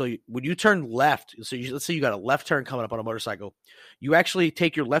said like, so when you turn left, let's say you got a left turn coming up on a motorcycle, you actually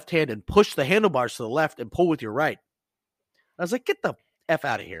take your left hand and push the handlebars to the left and pull with your right. I was like, get the F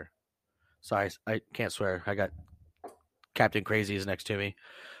out of here. Sorry, I can't swear. I got Captain Crazy is next to me.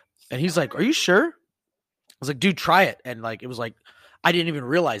 And he's like, are you sure? I was like, dude, try it. And like, it was like, I didn't even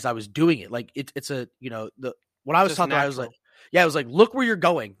realize I was doing it. Like it's a, when I was talking about it, I was like, yeah, I was like, look where you're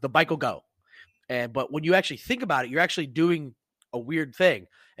going. The bike will go. But when you actually think about it, you're actually doing a weird thing.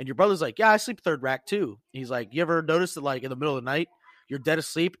 And your brother's like, yeah, I sleep third rack too. He's like, you ever notice that like in the middle of the night, you're dead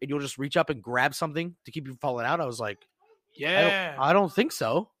asleep and you'll just reach up and grab something to keep you from falling out? I was like, yeah, I don't think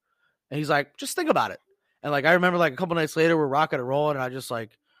so. And he's like, just think about it. And like, I remember like a couple nights later, we're rocking and rolling and I just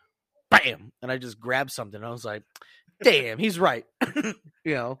like, bam. And I just grabbed something. And I was like, damn, he's right.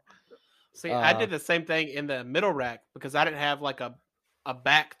 See, I did the same thing in the middle rack because I didn't have like a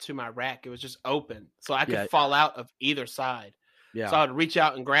back to my rack. It was just open. So I could fall out of either side. Yeah. So I would reach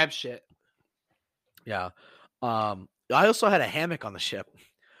out and grab shit. Yeah. I also had a hammock on the ship,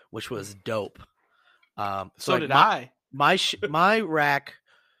 which was dope. So like did I. My rack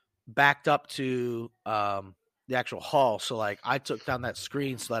backed up to the actual hull. So like I took down that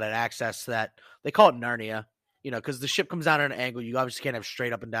screen so that I had access to that. They call it Narnia, because the ship comes down at an angle. You obviously can't have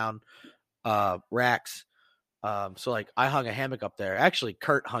straight up and down racks. So like I hung a hammock up there. Actually,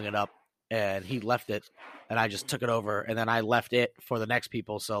 Kurt hung it up and he left it and I just took it over and then I left it for the next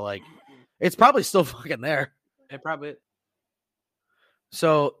people. So like it's probably still fucking there. It probably is.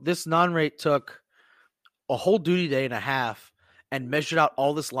 So this non-rate took a whole duty day and a half and measured out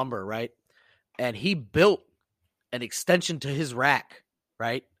all this lumber, right? And he built an extension to his rack,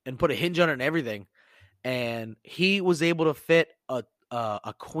 right? And put a hinge on it and everything. And he was able to fit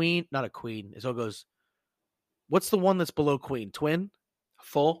a queen, not a queen. So it goes, what's the one that's below queen? Twin?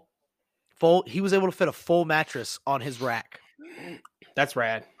 Full. He was able to fit a full mattress on his rack. That's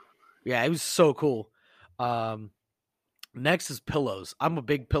rad. Yeah, it was so cool. Next is pillows. I'm a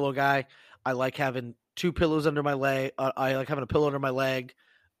big pillow guy. I like having two pillows under my leg. I like having a pillow under my leg.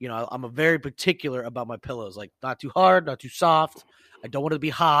 I'm a very particular about my pillows. Like not too hard, not too soft. I don't want it to be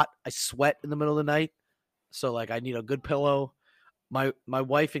hot. I sweat in the middle of the night. So like I need a good pillow. my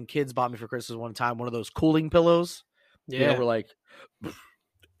wife and kids bought me for Christmas one time one of those cooling pillows. Yeah. We're like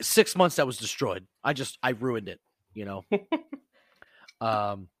 6 months that was destroyed. I ruined it,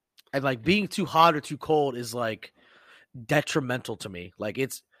 and like being too hot or too cold is like detrimental to me. Like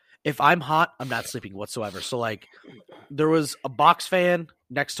if I'm hot, I'm not sleeping whatsoever. So like there was a box fan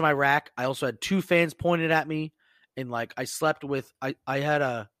next to my rack. I also had 2 fans pointed at me, and like I slept with I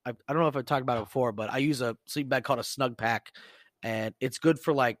don't know if I talked about it before, but I use a sleep bag called a Snug Pack, and it's good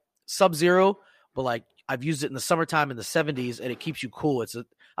for like sub-zero, but like I've used it in the summertime in the 70s, and it keeps you cool.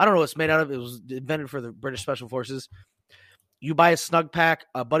 I don't know what it's made out of. It was invented for the British Special Forces. You buy a Snug Pack.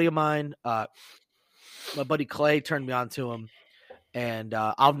 A buddy of mine, my buddy Clay, turned me on to him, and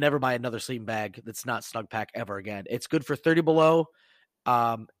I'll never buy another sleeping bag that's not Snug Pack ever again. It's good for 30 below.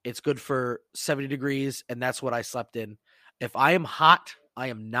 It's good for 70 degrees, and that's what I slept in. If I am hot, I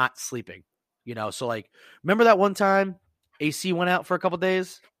am not sleeping. So like, remember that one time AC went out for a couple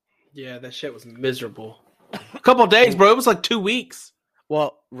days? Yeah, that shit was miserable. A couple of days, bro. It was like 2 weeks.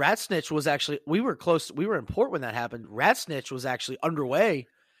 Well, Rat Snitch was actually, we were close. We were in port when that happened. Rat Snitch was actually underway.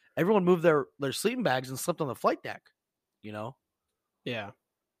 Everyone moved their sleeping bags and slept on the flight deck, Yeah.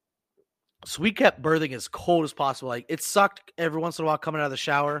 So we kept berthing as cold as possible. Like it sucked every once in a while coming out of the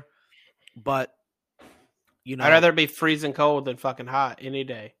shower, but I'd rather be freezing cold than fucking hot any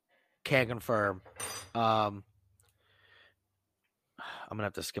day. Can't confirm. I'm gonna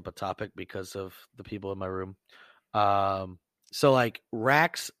have to skip a topic because of the people in my room. So like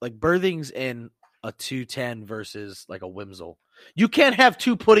racks, like berthings in a 210 versus like a Whimsel. You can't have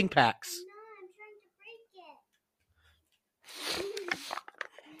 2 pudding packs.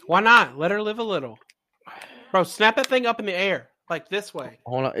 Why not? Let her live a little. Bro, snap that thing up in the air. Like this way.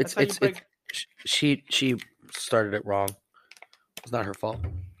 Hold on. She started it wrong. It's not her fault.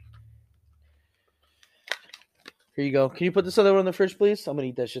 Here you go. Can you put this other one in the fridge, please? I'm gonna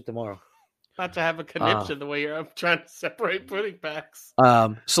eat that shit tomorrow. Not to have a conniption the way I'm trying to separate pudding packs.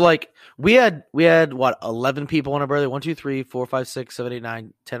 So like we had what 11 people on our birthing. 1, 2, 3, 4, 5, 6, 7, 8,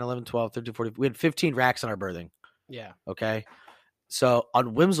 9, 10, 11, 12, 13, 14. We had 15 racks on our birthing. Yeah. Okay. So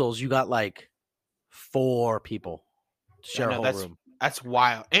on Whimsels, you got like 4 people to share a whole room. That's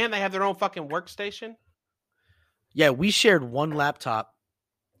wild. And they have their own fucking workstation. Yeah, we shared 1 laptop.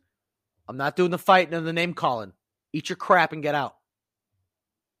 I'm not doing the fighting and the name calling. Eat your crap and get out.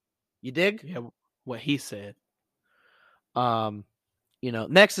 You dig? Yeah, what he said.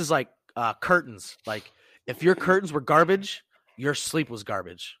 Next is like curtains. Like if your curtains were garbage, your sleep was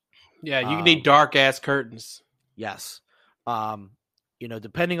garbage. Yeah, you need dark ass curtains. Yes.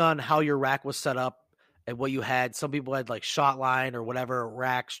 Depending on how your rack was set up and what you had, some people had like shot line or whatever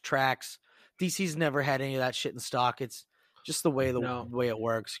racks, tracks. DC's never had any of that shit in stock. It's just the way it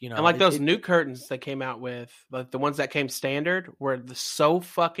works, And like those new curtains they came out with, like the ones that came standard, were so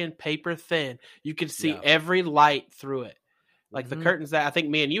fucking paper thin you could see every light through it. Like the curtains that I think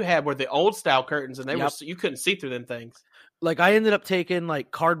me and you had were the old style curtains, and you couldn't see through them things. Like I ended up taking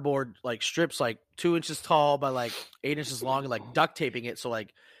like cardboard like strips like 2 inches tall by like 8 inches long and like duct taping it, so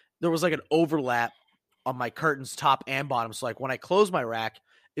like there was like an overlap on my curtains top and bottom. So like when I closed my rack,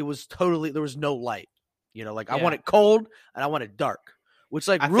 it was there was no light. I want it cold and I want it dark, which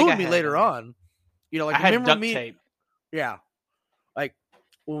like ruined me later on. Like I had duct tape. Yeah. Like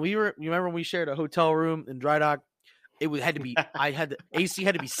when you remember when we shared a hotel room in Dry Dock, had to be, the AC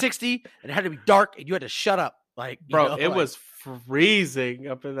had to be 60 and it had to be dark and you had to shut up. Like, bro, it was freezing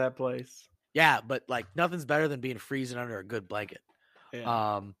up in that place. Yeah. But like nothing's better than being freezing under a good blanket.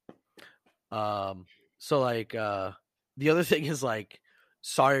 Yeah. So like, the other thing is like,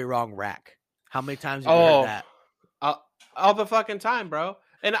 sorry, wrong rack. How many times have you heard that? All the fucking time, bro.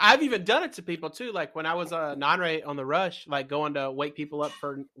 And I've even done it to people too. Like when I was a non-rate on the rush, like going to wake people up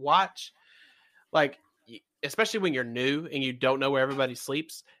for watch, like especially when you're new and you don't know where everybody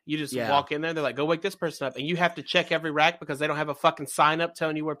sleeps, you just walk in there. They're like, go wake this person up. And you have to check every rack because they don't have a fucking sign up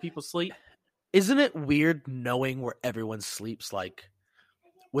telling you where people sleep. Isn't it weird knowing where everyone sleeps? Like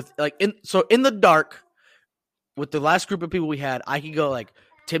with like, in the dark with the last group of people we had, I could go like,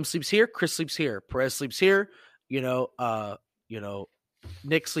 Tim sleeps here, Chris sleeps here, Perez sleeps here,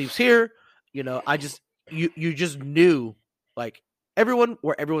 Nick sleeps here, I just you just knew like everyone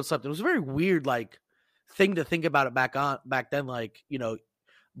where everyone slept. It was a very weird like thing to think about it back then, like,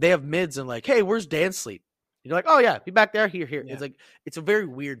 they have mids and like, hey, where's Dan sleep? You're like, oh yeah, be back there, here. Yeah. It's like it's a very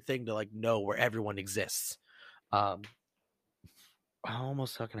weird thing to like know where everyone exists. I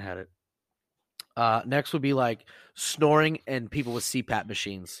almost fucking had it. Next would be like snoring and people with CPAP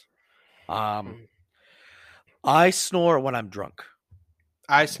machines. I snore when I'm drunk.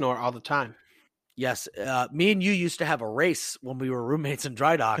 I snore all the time. Yes, me and you used to have a race when we were roommates in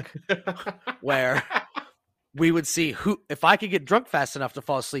dry dock where we would see if I could get drunk fast enough to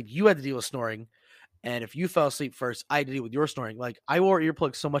fall asleep, you had to deal with snoring. And if you fell asleep first, I had to deal with your snoring. Like I wore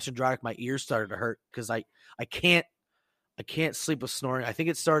earplugs so much in dry dock, my ears started to hurt because I can't sleep with snoring. I think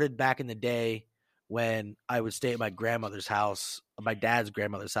it started back in the day when I would stay at my grandmother's house, my dad's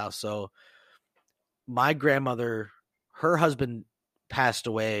grandmother's house. So my grandmother, her husband passed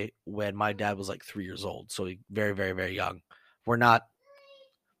away when my dad was like 3 years old. So very, very, very young. Mr.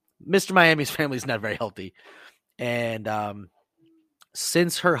 Miami's family is not very healthy. And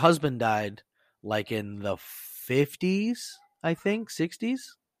since her husband died, like in the 50s, I think, 60s,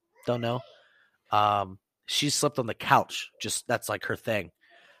 don't know. She slept on the couch. Just that's like her thing.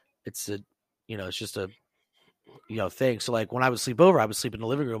 It's it's just a thing. So like when I would sleep over, I would sleep in the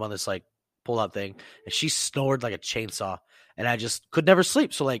living room on this like pull out thing, and she snored like a chainsaw, and I just could never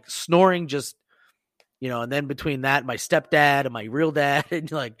sleep. So like snoring just, and then between that, my stepdad and my real dad,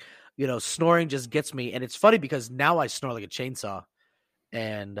 and like, snoring just gets me. And it's funny because now I snore like a chainsaw,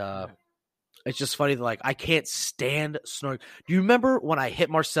 and it's just funny that like I can't stand snoring. Do you remember when I hit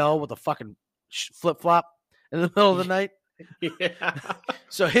Marcel with a fucking flip flop in the middle of the night? Yeah.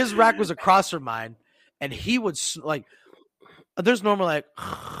 So his rack was across from mine, and he would like. There's normal like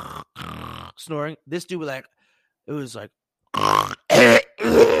snoring. This dude was like, it was like,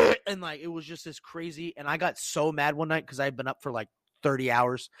 and like it was just this crazy. And I got so mad one night because I had been up for like 30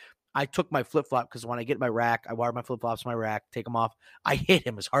 hours. I took my flip flop because when I get in my rack, I wire my flip flops to my rack, take them off. I hit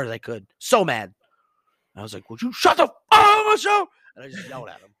him as hard as I could. So mad. I was like, "Would you shut the fuck up, my show?" And I just yelled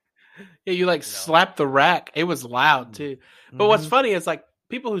at him. Yeah, you like slapped the rack. It was loud too. But what's funny is like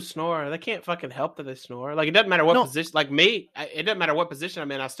people who snore, they can't fucking help that they snore. Like it doesn't matter what position. Like me, it doesn't matter what position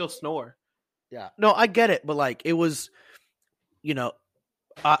I'm in. I still snore. Yeah. No, I get it, but like it was,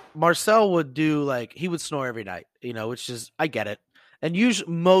 Marcel would do like he would snore every night. Which is I get it. And usually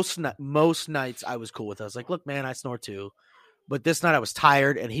most nights I was cool with it. I was like, look, man, I snore too. But this night I was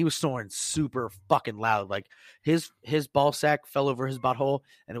tired and he was snoring super fucking loud. Like his ball sack fell over his butthole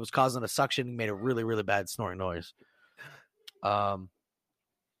and it was causing a suction and made a really, really bad snoring noise.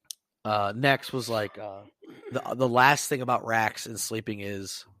 Next was like the last thing about racks and sleeping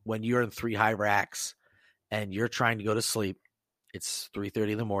is when you're in 3 high racks and you're trying to go to sleep, it's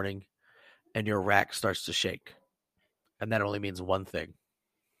 3:30 in the morning and your rack starts to shake. And that only means one thing.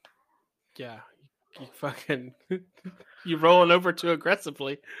 Yeah. You fucking you rolling over too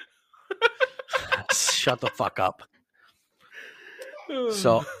aggressively. Shut the fuck up.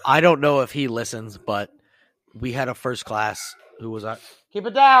 So I don't know if he listens, but we had a first class who was keep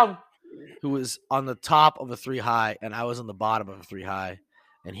it down, who was on the top of a 3 high, and I was on the bottom of a 3 high.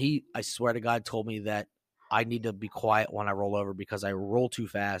 And he, I swear to God, told me that I need to be quiet when I roll over because I roll too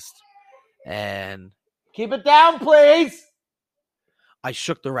fast. And keep it down, please. I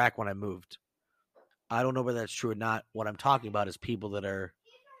shook the rack when I moved. I don't know whether that's true or not. What I'm talking about is people that are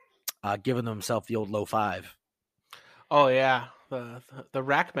giving themselves the old low 5. Oh yeah, the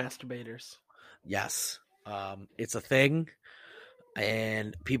rack masturbators. Yes, it's a thing,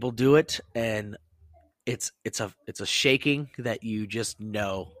 and people do it, and it's a shaking that you just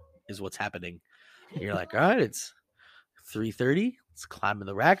know is what's happening. And you're like, all right, it's 3:30. Let's climb in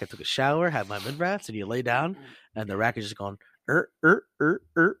the rack. I took a shower, had my mid rats, and you lay down, and the rack is just going.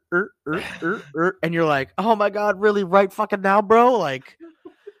 And you're like, oh my God, really right fucking now, bro? Like,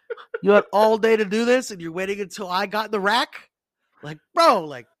 you had all day to do this and you're waiting until I got in the rack? Like, bro,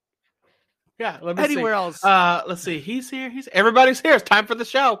 like, yeah, let me anywhere see. else. Let's see. He's here. Everybody's here. It's time for the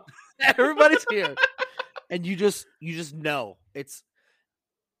show. Everybody's here. And you just know. It's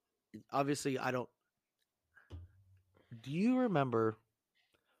obviously do you remember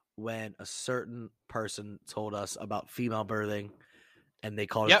when a certain person told us about female birthing and they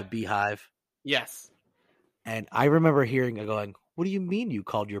called it the beehive? Yes. And I remember hearing and going, what do you mean you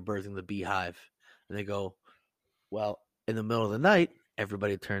called your birthing the beehive? And they go, well, in the middle of the night,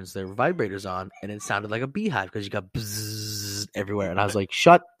 everybody turns their vibrators on and it sounded like a beehive because you got bzzz everywhere. And I was like,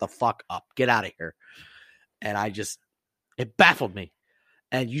 shut the fuck up. Get out of here. And it baffled me.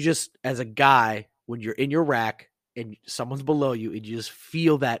 And you just, as a guy, when you're in your rack, and someone's below you, and you just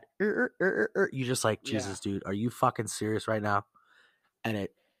feel that, you just like, Jesus, dude, are you fucking serious right now? And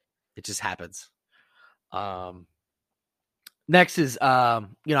it just happens. Next is, I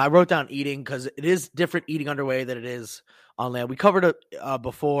wrote down eating because it is different eating underway than it is on land. We covered it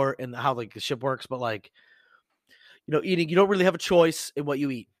before in how like the ship works, but like, eating, you don't really have a choice in what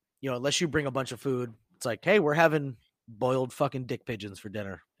you eat, unless you bring a bunch of food. It's like, hey, we're having boiled fucking dick pigeons for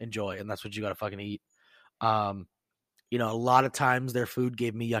dinner. Enjoy. And that's what you got to fucking eat. A lot of times their food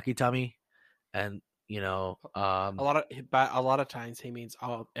gave me yucky tummy, And a lot of times he means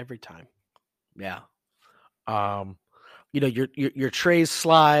every time. yeah. Your trays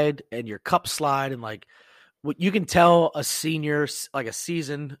slide and your cups slide, and like what you can tell a senior, like a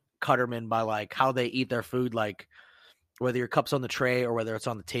seasoned cutterman, by like how they eat their food, like whether your cup's on the tray or whether it's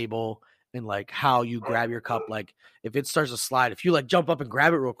on the table, and like how you grab your cup. Like if it starts to slide, if you like jump up and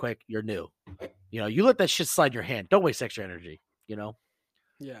grab it real quick, you're new. You let that shit slide in your hand. Don't waste extra energy.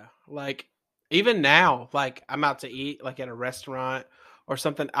 Yeah, like even now, like I'm out to eat, like at a restaurant or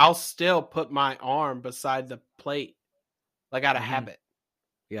something, I'll still put my arm beside the plate, like out of habit.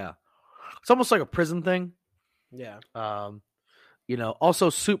 Yeah, it's almost like a prison thing. Yeah. Also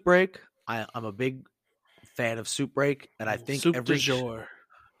soup break. I'm a big fan of soup break, and I think soup du jour.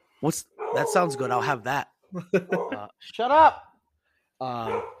 That sounds good. I'll have that. Shut up.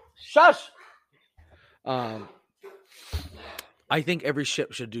 Shush. I think every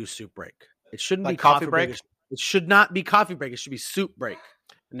ship should do soup break. It shouldn't Like be coffee break. It should not be coffee break. It should be soup break.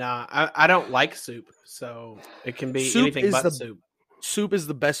 Nah, I don't like soup, so it can be anything but soup. Soup is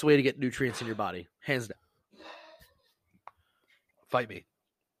the best way to get nutrients in your body, hands down. Fight me.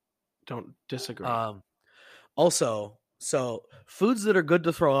 Don't disagree. Also, so foods that are good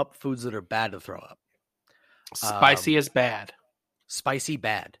to throw up, foods that are bad to throw up. Spicy is bad. Spicy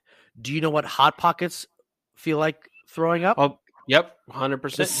bad. Do you know what Hot Pockets feel like throwing up? Oh, yep,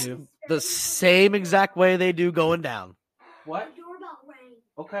 100% the same exact way they do going down. What? The doorbell rang.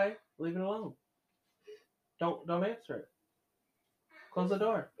 Okay, leave it alone. Don't answer it. Close the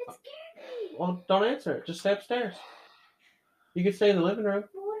door. It scared me. Well, don't answer it. Just stay upstairs. You can stay in the living room.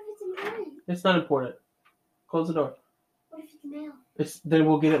 But what if it's important? It's not important. Close the door. What if it's mail? Then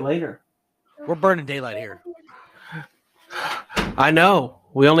we'll get it later. We're burning daylight here. I know.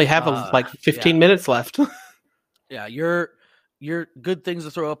 We only have 15 minutes left. Yeah, your good things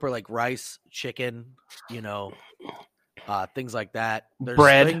to throw up are like rice, chicken, things like that. There's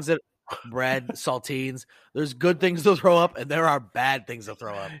bread, saltines. There's good things to throw up, and there are bad things to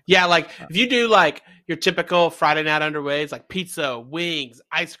throw up. Yeah, like if you do like your typical Friday night underways, like pizza, wings,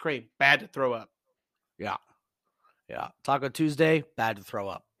 ice cream, bad to throw up. Yeah. Taco Tuesday, bad to throw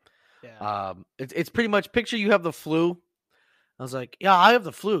up. Yeah. It's pretty much picture you have the flu. I was like, yeah, I have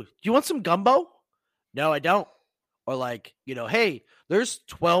the flu. Do you want some gumbo? No, I don't. Or like, hey, there's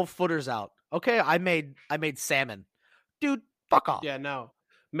 12 footers out. Okay, I made salmon. Dude, fuck off. Yeah, no.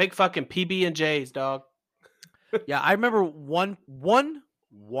 Make fucking PB&Js, dog. Yeah, I remember one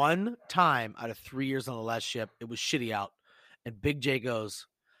time out of 3 years on the last ship, it was shitty out. And Big J goes,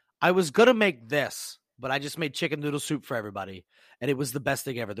 I was going to make this, but I just made chicken noodle soup for everybody. And it was the best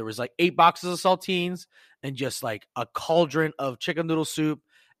thing ever. There was like 8 boxes of saltines and just like a cauldron of chicken noodle soup.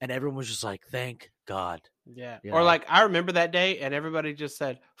 And everyone was just like, thank God. Yeah. Or like, I remember that day and everybody just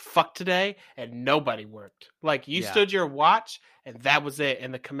said, fuck today. And nobody worked. Like you stood your watch and that was it.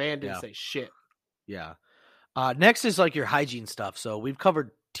 And the command didn't say shit. Yeah. Next is like your hygiene stuff. So we've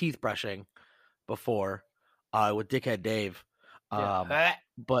covered teeth brushing before with Dickhead Dave. But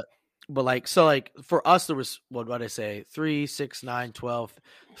like, so like for us, there was, what did I say? 3, 6, 9, 12,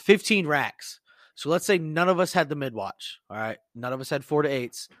 15 racks. So let's say none of us had the mid-watch. All right. None of us had 4 to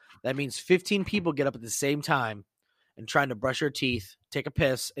 8s. That means 15 people get up at the same time and trying to brush their teeth, take a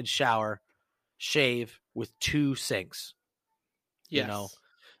piss and shower, shave with 2 sinks. Yes.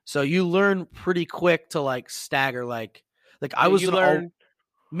 So you learn pretty quick to like stagger, like I was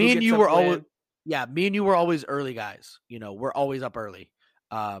me and you were always early guys. We're always up early.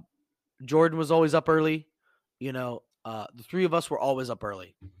 Jordan was always up early. The 3 of us were always up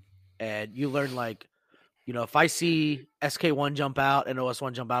early. And you learn like, if I see SK1 jump out and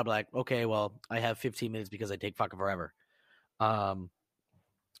OS1 jump out, I'll be like, okay, well, I have 15 minutes because I take fucking forever. And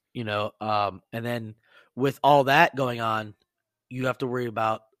then with all that going on, you have to worry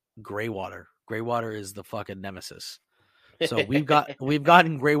about gray water. Gray water is the fucking nemesis. So we've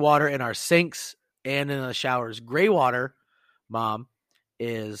gotten gray water in our sinks and in the showers. Gray water, Mom,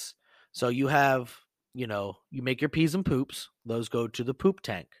 is so you have, you make your peas and poops. Those go to the poop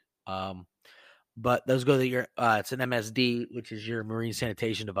tank. But those go to your it's an MSD, which is your marine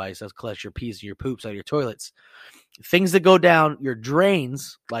sanitation device that collects your peas and your poops out of your toilets. Things that go down your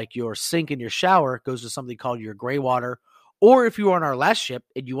drains, like your sink and your shower, goes to something called your gray water. Or if you were on our last ship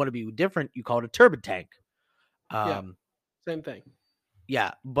and you want to be different, you call it a turbid tank. Same thing.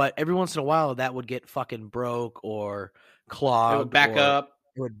 Yeah, but every once in a while that would get fucking broke or clogged. It would back up.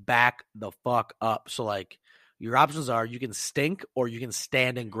 It would back the fuck up. So like your options are you can stink or you can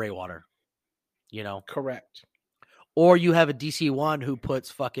stand in gray water. Correct. Or you have a DC-1 who puts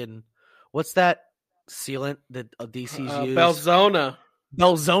fucking, what's that sealant that DC's use? Belzona.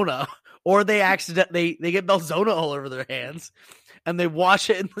 Belzona or they they get Belzona all over their hands, and they wash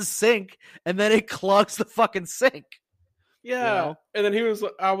it in the sink, and then it clogs the fucking sink. Yeah. know? And then he goes,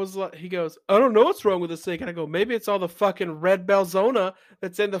 I don't know what's wrong with the sink. And I go, maybe it's all the fucking red Belzona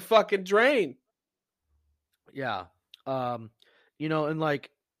that's in the fucking drain. Yeah. And like,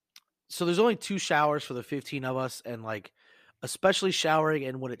 so there's only 2 showers for the 15 of us, and like, especially showering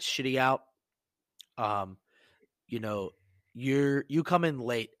and when it's shitty out, you come in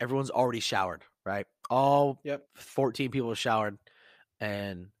late, everyone's already showered, right? All Yep. 14 people have showered,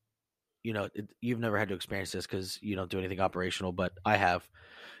 and you've never had to experience this because you don't do anything operational, but I have.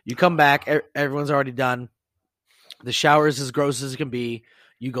 You come back, everyone's already done. The shower is as gross as it can be.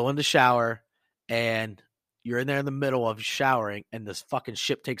 You go in the shower, and you're in there in the middle of showering, and this fucking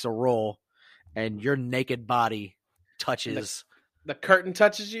ship takes a roll, and your naked body touches The curtain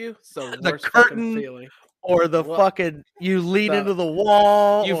touches you. It's the the worst curtain, fucking feeling. or the Well, fucking you lean into the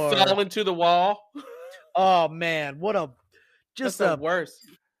wall. You or, fall into the wall. Oh man, That's just the a worst.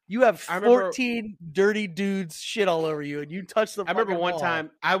 you have I remember- 14 dirty dudes shit all over you, and you touch the. I remember fucking one wall. time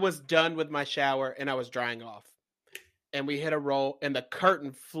I was done with my shower and I was drying off, and we hit a roll, and the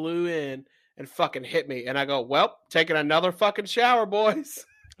curtain flew in and fucking hit me, and I go, "Well, taking another fucking shower, boys."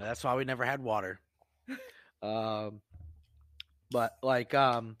 That's why we never had water. But like,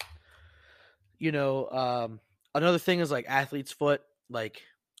 another thing is like athlete's foot. Like,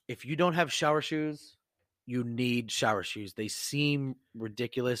 if you don't have shower shoes, you need shower shoes. They seem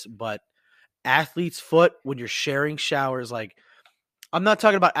ridiculous, but athlete's foot, when you're sharing showers, like, I'm not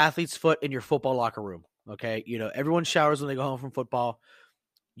talking about athlete's foot in your football locker room. Okay. Everyone showers when they go home from football.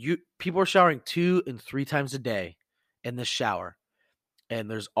 People are showering 2 and 3 times a day in the shower. And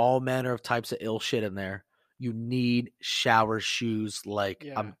there's all manner of types of ill shit in there. You need shower shoes. Like,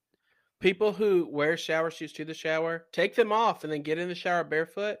 Yeah. People who wear shower shoes to the shower, take them off and then get in the shower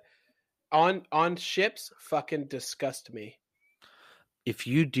barefoot on ships. Fucking disgust me. if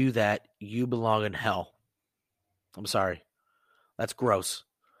you do that, you belong in hell. I'm sorry. That's gross.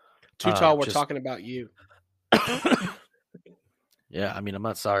 Too tall. We're just- talking about you. Yeah, I mean, I'm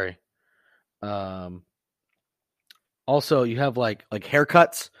not sorry. Also, you have like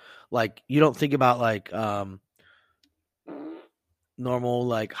haircuts. Like, you don't think about like normal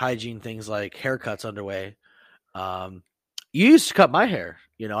like hygiene things like haircuts underway. You used to cut my hair.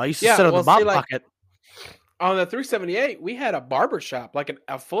 I used to Yeah, sit on well, the bottom see, like- bucket. On the 378, we had a barber shop, like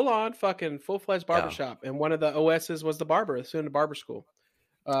a full-on fucking full-fledged barber shop, and one of the OSs was the barber, the student barber school.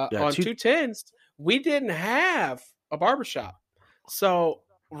 On 210s, we didn't have a barber shop, so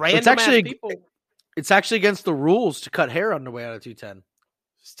random actually- people It's actually against the rules to cut hair on the way out of 210.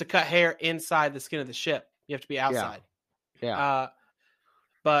 to cut hair inside the skin of the ship. You have to be outside. Yeah.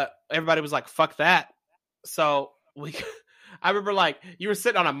 But everybody was like, "Fuck that!" So I remember like you were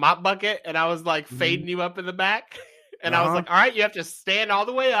sitting on a mop bucket, and I was like fading you up in the back, and I was like, "All right, you have to stand all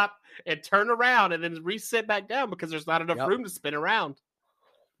the way up and turn around, and then reset back down because there's not enough room to spin around."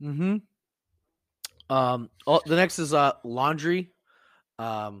 Mm-hmm. The next is laundry.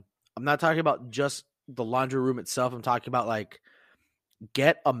 I'm not talking about just the laundry room itself. I'm talking about like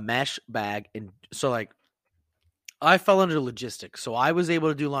get a mesh bag, and so like I fell under logistics, so I was able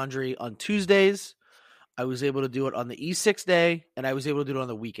to do laundry on Tuesdays. I was able to do it on the E6 day, and I was able to do it on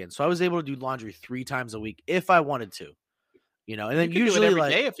the weekend. So I was able to do laundry 3 times a week if I wanted to, and then You could usually do it every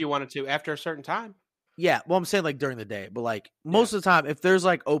like day if you wanted to after a certain time. yeah, well, I'm saying like during the day, but like most of the time, if there's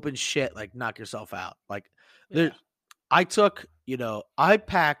like open shit, like knock yourself out. Like there, I took, I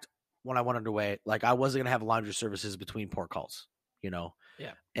packed when I went underway. Like I wasn't gonna have laundry services between port calls,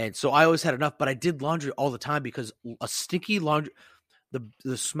 Yeah. and so I always had enough. But I did laundry all the time because a sticky laundry,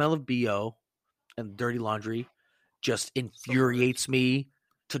 the smell of BO and dirty laundry just infuriates me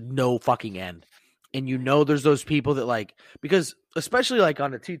to no fucking end. And there's those people that like, because especially like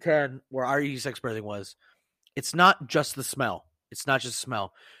on the 210 where our E6 berthing was, it's not just the smell. It's not just the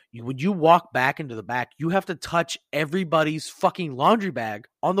smell. When you walk back into the back, you have to touch everybody's fucking laundry bag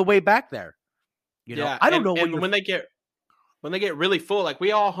on the way back there. I don't know and when they get really full, like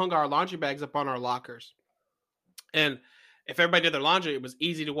we all hung our laundry bags up on our lockers. And if everybody did their laundry, it was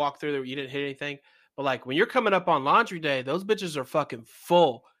easy to walk through there. You didn't hit anything. But like when you're coming up on laundry day, those bitches are fucking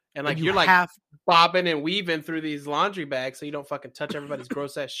full. And like you're like bobbing and weaving through these laundry bags so you don't fucking touch everybody's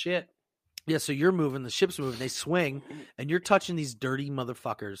gross ass shit. Yeah, so you're moving, the ship's moving, they swing, and you're touching these dirty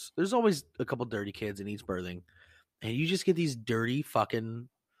motherfuckers. There's always a couple dirty kids in each berthing, and you just get these dirty fucking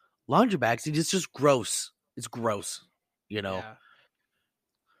laundry bags, and it's just gross. It's gross, Yeah.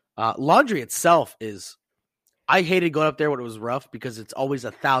 Laundry itself is, I hated going up there when it was rough because it's always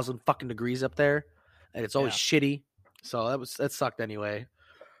 1,000 fucking degrees up there, and it's always shitty. So that sucked anyway.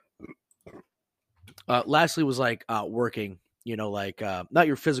 Lastly was like working, like not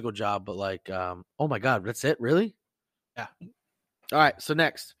your physical job, but like, oh my God, that's it? Really? Yeah. All right. So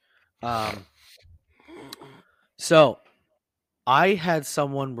next, so I had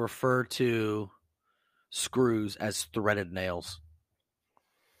someone refer to screws as threaded nails.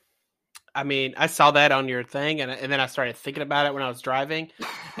 I mean, I saw that on your thing, and then I started thinking about it when I was driving,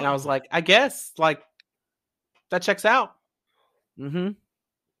 and I was like, I guess like that checks out. Mm-hmm.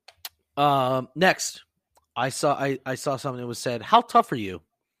 Next, I saw something that was said, "How tough are you?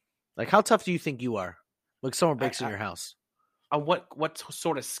 Like, how tough do you think you are? Like, someone breaks in your house." What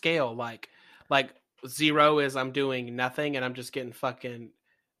sort of scale? Like 0 is I'm doing nothing and I'm just getting fucking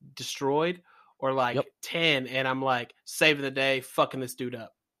destroyed, or like Yep. 10 and I'm like saving the day, fucking this dude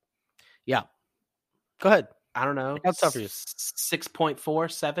up. Yeah. Go ahead. I don't know. How tough are you?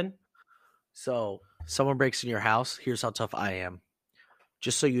 6.4, 7. So, someone breaks in your house. Here's how tough I am.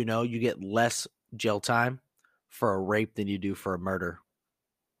 Just so you know, you get less jail time for a rape than you do for a murder.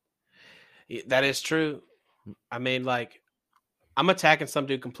 That is true. I mean, like, I'm attacking some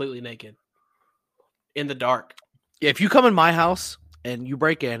dude completely naked in the dark. If you come in my house and you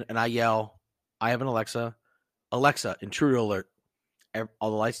break in and I yell, I have an Alexa, intruder alert.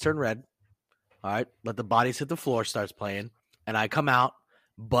 All the lights turn red. All right. Let the bodies hit the floor, starts playing. And I come out,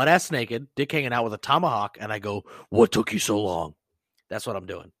 butt ass naked, dick hanging out with a tomahawk. And I go, "What took you so long?" That's what I'm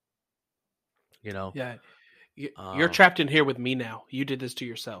doing. Yeah. You're trapped in here with me now. You did this to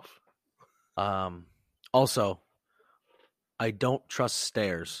yourself. Also, I don't trust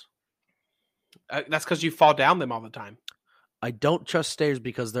stairs. That's because you fall down them all the time. I don't trust stairs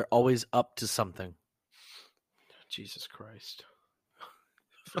because they're always up to something. Jesus Christ.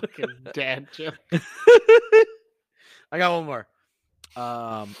 Fucking dad joke. I got one more.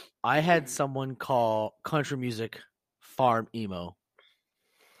 I had someone call country music farm emo.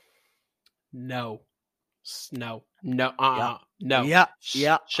 No. No. Yeah. No.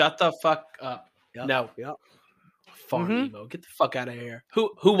 Yeah. Shut the fuck up. Yep. No. Yep. Farm emo. Get the fuck out of here. Who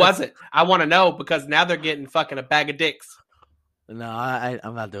was it? I want to know, because now they're getting fucking a bag of dicks. No,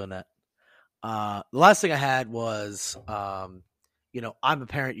 I'm not doing that. The last thing I had was, I'm a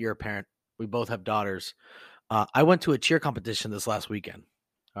parent. You're a parent. We both have daughters. I went to a cheer competition this last weekend.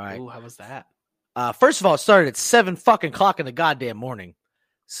 All right. Ooh, how was that? First of all, it started at 7 fucking o'clock in the goddamn morning.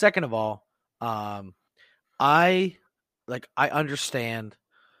 Second of all, I understand,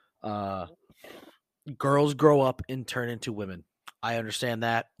 girls grow up and turn into women. I understand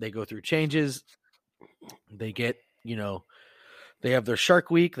that they go through changes. They get, they have their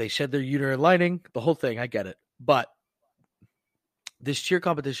shark week. They shed their uterine lining, the whole thing. I get it. But this cheer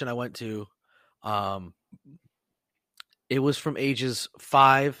competition I went to, it was from ages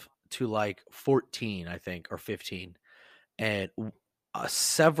 5 to like 14, I think, or 15. And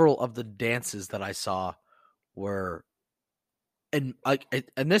several of the dances that I saw were, and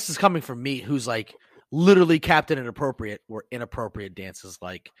this is coming from me, who's like literally Captain Inappropriate, were inappropriate dances.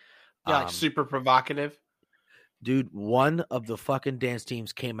 Like, like super provocative. Dude, one of the fucking dance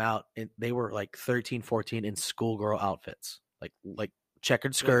teams came out and they were like 13, 14 in schoolgirl outfits, like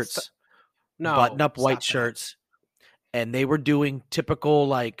checkered skirts, button-up white shirts, and they were doing typical,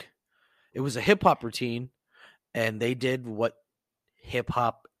 like, it was a hip hop routine, and they did what hip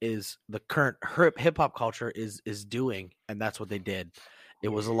hop is, the current hip hop culture is doing, and that's what they did. It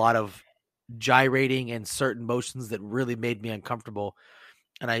was a lot of gyrating and certain motions that really made me uncomfortable,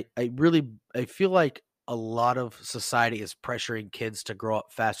 and I feel like a lot of society is pressuring kids to grow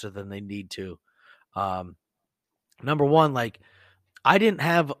up faster than they need to. Number one, like, I didn't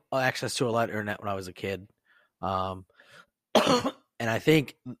have access to a lot of internet when I was a kid. And I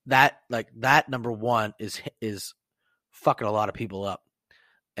think that, like, that number one is fucking a lot of people up.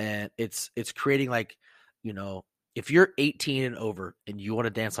 And it's creating, like, if you're 18 and over and you want to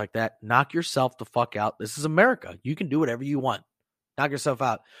dance like that, knock yourself the fuck out. This is America. You can do whatever you want. Knock yourself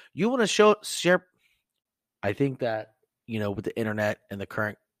out. You want to share. I think that, with the internet and the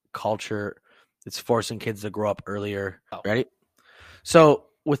current culture, it's forcing kids to grow up earlier. Ready? So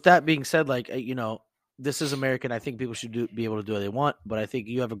with that being said, like, this is American. I think people should be able to do what they want, but I think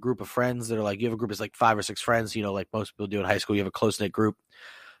you have a group of friends that are like, you have a group of like 5 or 6 friends, like most people do in high school. You have a close-knit group.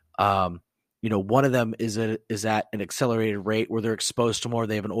 One of them is at an accelerated rate where they're exposed to more.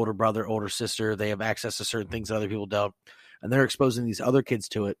 They have an older brother, older sister. They have access to certain things that other people don't, and they're exposing these other kids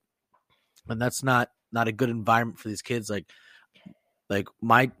to it. And that's not a good environment for these kids. Like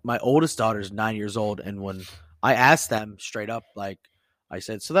my oldest daughter is 9 years old, and when I asked them straight up, like, I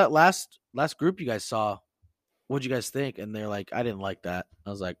said, so that last group you guys saw, what'd you guys think? And they're like, I didn't like that. I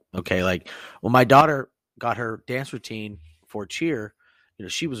was like, okay. Like, when my daughter got her dance routine for cheer,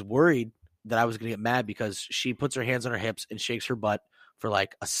 she was worried that I was going to get mad because she puts her hands on her hips and shakes her butt for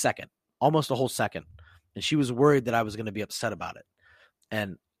like a second, almost a whole second. And she was worried that I was going to be upset about it.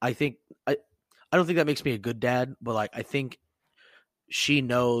 And I think, I don't think that makes me a good dad, but like, I think she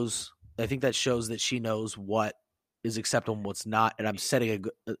knows, I think that shows that she knows what is acceptable and what's not. And I'm setting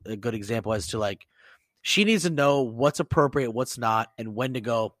a good example as to like, she needs to know what's appropriate, what's not, and when to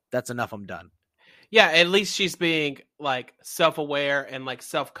go. That's enough. I'm done. Yeah, at least she's being like self-aware and like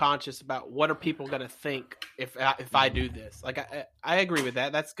self-conscious about what are people going to think if I do this. Like I agree with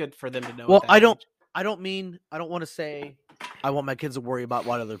that. That's good for them to know. Well, at that I age. don't want to say I want my kids to worry about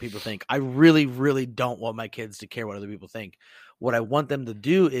what other people think. I really, really don't want my kids to care what other people think. What I want them to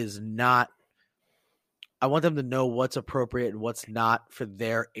do is not, I want them to know what's appropriate and what's not for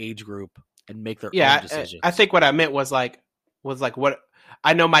their age group and make their own decisions. I think what I meant was like what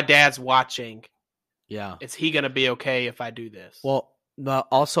I know my dad's watching. Yeah. Is he going to be okay if I do this? Well,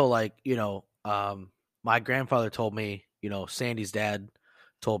 also like, my grandfather told me, Sandy's dad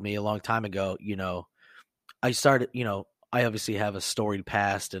told me a long time ago, I started, I obviously have a storied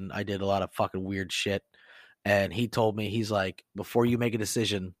past and I did a lot of fucking weird shit. And he told me, he's like, before you make a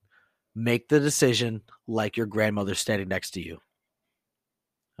decision, make the decision like your grandmother's standing next to you.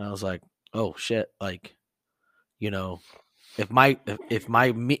 And I was like, oh shit. Like, if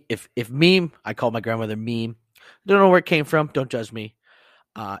Meme, I call my grandmother Meme. Don't know where it came from. Don't judge me.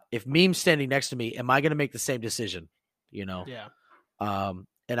 If Meme's standing next to me, am I going to make the same decision? Yeah. And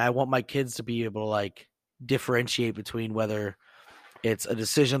I want my kids to be able to like differentiate between whether it's a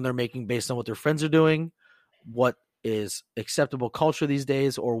decision they're making based on what their friends are doing, what is acceptable culture these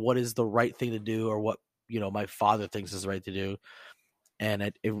days, or what is the right thing to do, or what, my father thinks is the right to do.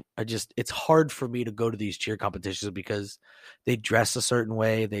 And it's hard for me to go to these cheer competitions because they dress a certain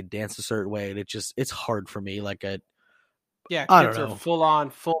way, they dance a certain way, and it's hard for me. Like I kids don't know. are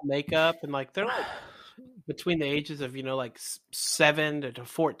full makeup, and like they're like between the ages of like 7 to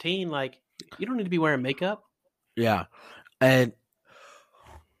 14. Like you don't need to be wearing makeup. Yeah, and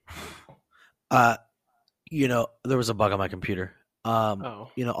there was a bug on my computer.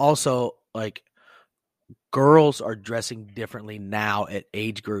 Also like girls are dressing differently now at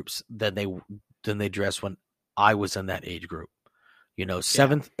age groups than they dressed when I was in that age group.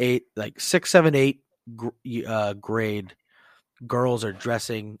 7th, 8th, like 6, 7, 8 grade girls are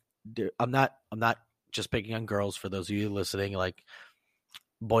dressing. I'm not just picking on girls. For those of you listening, like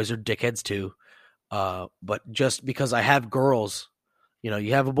boys are dickheads too. But just because I have girls,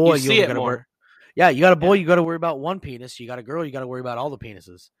 you have a boy, you see it more. You got a boy, you got to worry about one penis. You got a girl, you got to worry about all the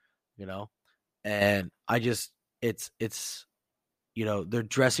penises. And I just, it's they're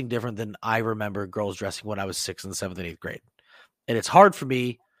dressing different than I remember girls dressing when I was 6th and 7th and 8th grade. And it's hard for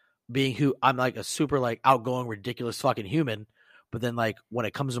me being who I'm like a super like outgoing, ridiculous fucking human. But then like when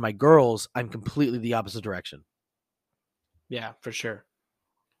it comes to my girls, I'm completely the opposite direction. Yeah, for sure.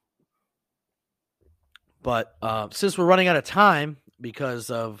 But since we're running out of time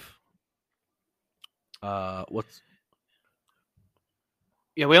because of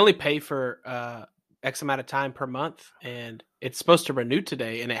we only pay for X amount of time per month, and it's supposed to renew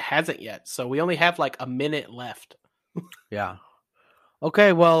today, and it hasn't yet. So we only have like a minute left. Yeah.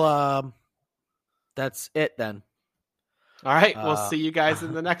 Okay, well, that's it then. All right, we'll see you guys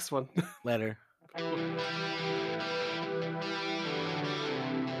in the next one. Later.